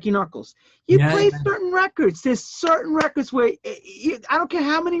 Frankie Knuckles, you play certain records. There's certain records where I don't care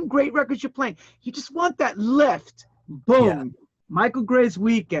how many great records you're playing, you just want that lift. Boom. Yeah. Michael Gray's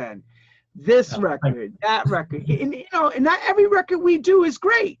Weekend, this record, that record. And, you know, and not every record we do is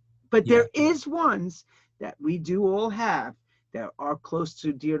great, but there is ones that we do all have that are close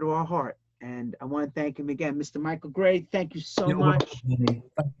to dear to our heart. And I want to thank him again, Mr. Michael Gray. Thank you so much.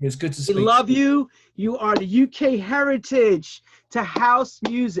 It's good to speak. We love you. You are the UK heritage to house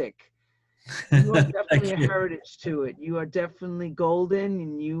music. You are definitely a heritage to it. You are definitely golden,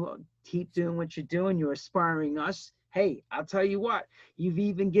 and you keep doing what you're doing. You're inspiring us. Hey, I'll tell you what, you've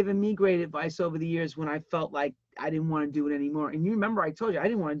even given me great advice over the years when I felt like I didn't want to do it anymore. And you remember I told you I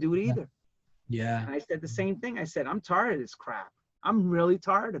didn't want to do it either. Yeah. And I said the same thing. I said, I'm tired of this crap. I'm really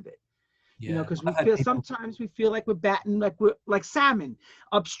tired of it. Yeah. You know, because we feel sometimes we feel like we're batting, like we're like salmon,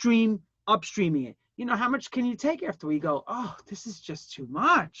 upstreaming it. You know, how much can you take after we go, oh, this is just too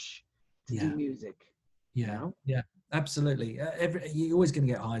much to do music? Yeah, you know? Yeah, absolutely. You're always going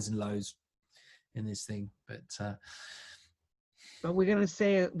to get highs and lows in this thing, but we're gonna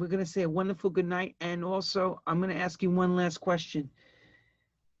say a wonderful good night, and also I'm gonna ask you one last question.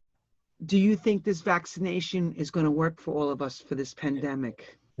 Do you think this vaccination is going to work for all of us for this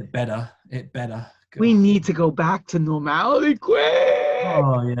pandemic? It better. God. We need to go back to normality quick.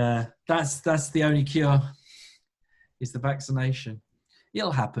 Oh yeah, that's the only cure. Is the vaccination.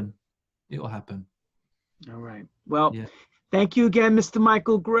 It'll happen. All right. Well, thank you again, Mr.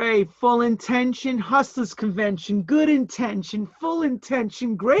 Michael Gray. Full Intention, Hustlers Convention, good intention, full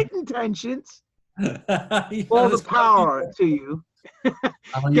intention, great intentions. All the power to you.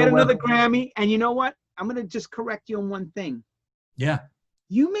 Get another Grammy. And you know what? I'm going to just correct you on one thing. Yeah.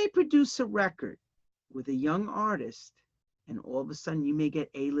 You may produce a record with a young artist, and all of a sudden you may get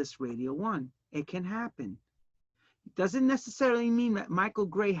A-list Radio 1. It can happen. It doesn't necessarily mean that Michael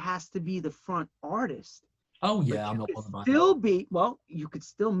Gray has to be the front artist. Oh, yeah. I'm not bothered by that. You could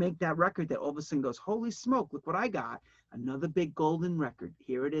still make that record that all of a sudden goes, holy smoke, look what I got. Another big golden record.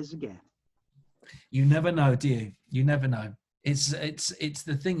 Here it is again. You never know, do you? You never know. It's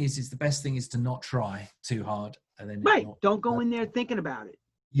the thing is the best thing is to not try too hard. And then don't go in there thinking about it.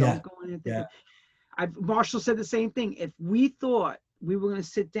 Yeah. Don't go in there thinking. Marshall said the same thing. If we thought we were going to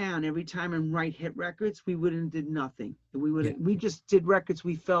sit down every time and write hit records, we wouldn't have did nothing. We just did records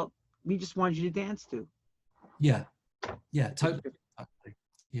we felt we just wanted you to dance to. Yeah. Yeah, totally.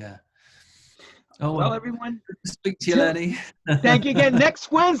 Yeah. Oh, well, everyone. Good to speak to you, Lenny. Thank you again.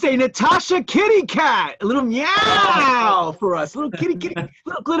 Next Wednesday, Natasha Kitty Cat. A little meow for us. Little little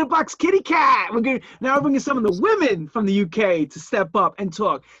glitterbox kitty cat. We're bringing some of the women from the UK to step up and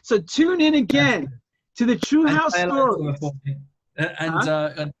talk. So tune in again to the True House Stories.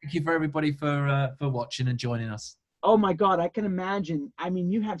 And thank you for everybody for watching and joining us. Oh my God, I can imagine. I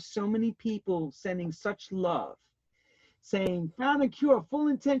mean, you have so many people sending such love, saying, found a cure, full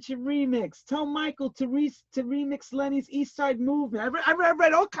intention remix. Tell Michael to remix Lenny's East Side Movement. I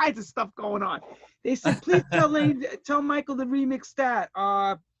read all kinds of stuff going on. They said, please tell Michael to remix that.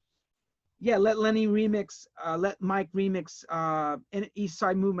 Yeah, let Lenny remix, let Mike remix in East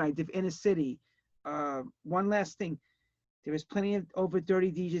Side Movement, Inner City. One last thing. There is plenty of over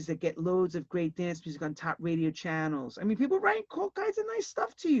 30 DJs that get loads of great dance music on top radio channels. I mean, people write all kinds of nice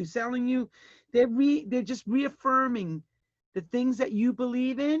stuff to you, telling you they're just reaffirming the things that you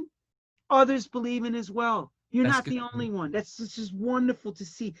believe in, others believe in as well. You're not the only one. That's just wonderful to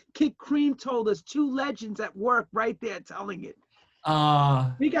see. Kid Cream told us, 2 legends at work right there telling it.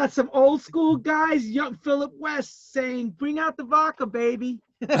 We got some old school guys, young Philip West saying, bring out the vodka, baby.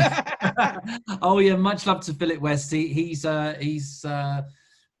 Oh yeah, much love to Philip West. He's big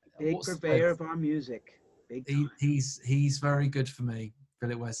purveyor of our music. He's very good for me,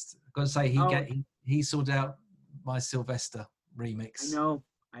 Philip West. I've got to say he sorted out my Sylvester remix.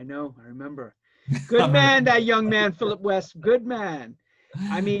 I remember. Good man, that young man, Philip West. Good man.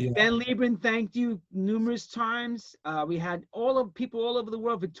 I mean, yeah. Ben Liebran thanked you numerous times. We had people all over the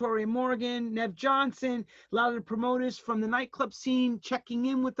world, Victoria Morgan, Nev Johnson, a lot of the promoters from the nightclub scene checking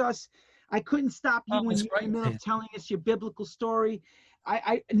in with us. I couldn't stop you when you were in the middle of telling us your biblical story.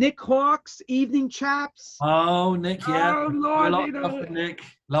 Nick Hawks, Evening Chaps. Oh, Nick, yeah. Oh, Lord, Love Nick.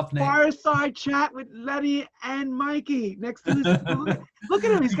 Love Nick. Fireside chat with Lenny and Mikey next to his. Look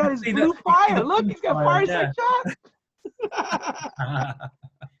at him. He's got his blue fire. Look, he's got fireside chat.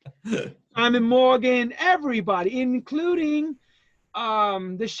 Simon Morgan, everybody, including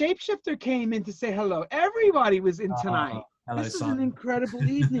the Shapeshifter came in to say hello. Everybody was in tonight. Hello, this is Simon. an incredible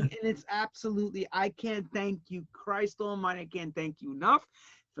evening, and it's absolutely, I can't thank you, Christ Almighty, I can't thank you enough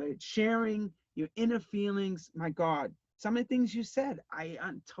for sharing your inner feelings. My God, some of the things you said, I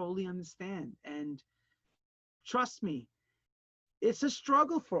totally understand, and trust me, it's a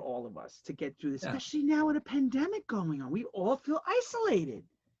struggle for all of us to get through this, especially now with a pandemic going on. We all feel isolated.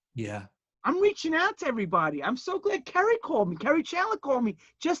 Yeah. I'm reaching out to everybody. I'm so glad Kerry called me. Kerry Chandler called me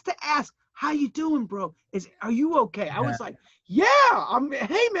just to ask, how you doing, bro? Are you okay? I was like, yeah,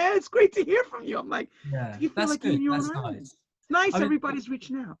 hey man, it's great to hear from you. I'm like, do you feel like you're in your own island? It's nice, everybody's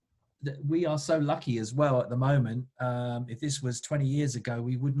reaching out. We are so lucky as well at the moment. If this was 20 years ago,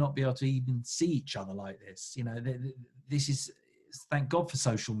 we would not be able to even see each other like this. You know, this is, thank God for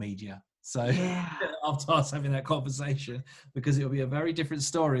social media. So after us having that conversation, because it'll be a very different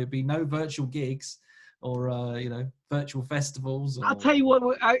story. It'll be no virtual gigs or, virtual festivals. I'll tell you what,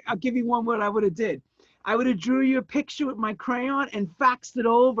 I'll give you one word I would have did. I would have drew you a picture with my crayon and faxed it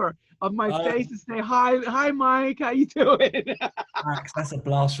over of my face and say, hi, Mike, how you doing? That's a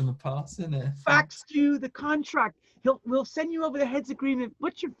blast from the past, isn't it? Faxed you the contract. We'll send you over the heads agreement.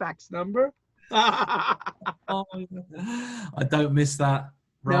 What's your fax number? I don't miss that.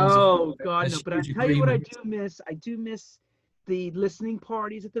 No, God, no. But I tell you what I do miss. I do miss the listening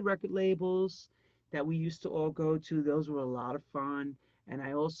parties at the record labels that we used to all go to. Those were a lot of fun. And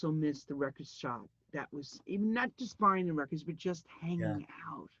I also miss the record shop. That was even not just buying the records, but just hanging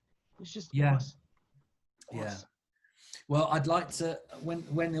out. It was just awesome. Yeah. Well, I'd like to,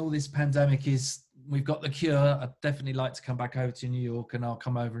 when all this pandemic is, we've got the cure, I'd definitely like to come back over to New York, and I'll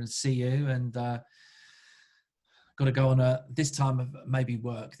come over and see you. And got to go on this time of maybe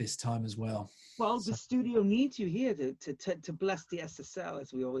work this time as well. Well, the studio needs you here to bless the SSL,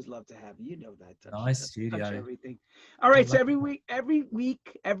 as we always love to have. You know that. Nice studio. Touch everything. All right, so every week,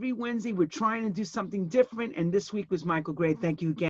 every Wednesday, we're trying to do something different. And this week was Michael Gray. Thank you again.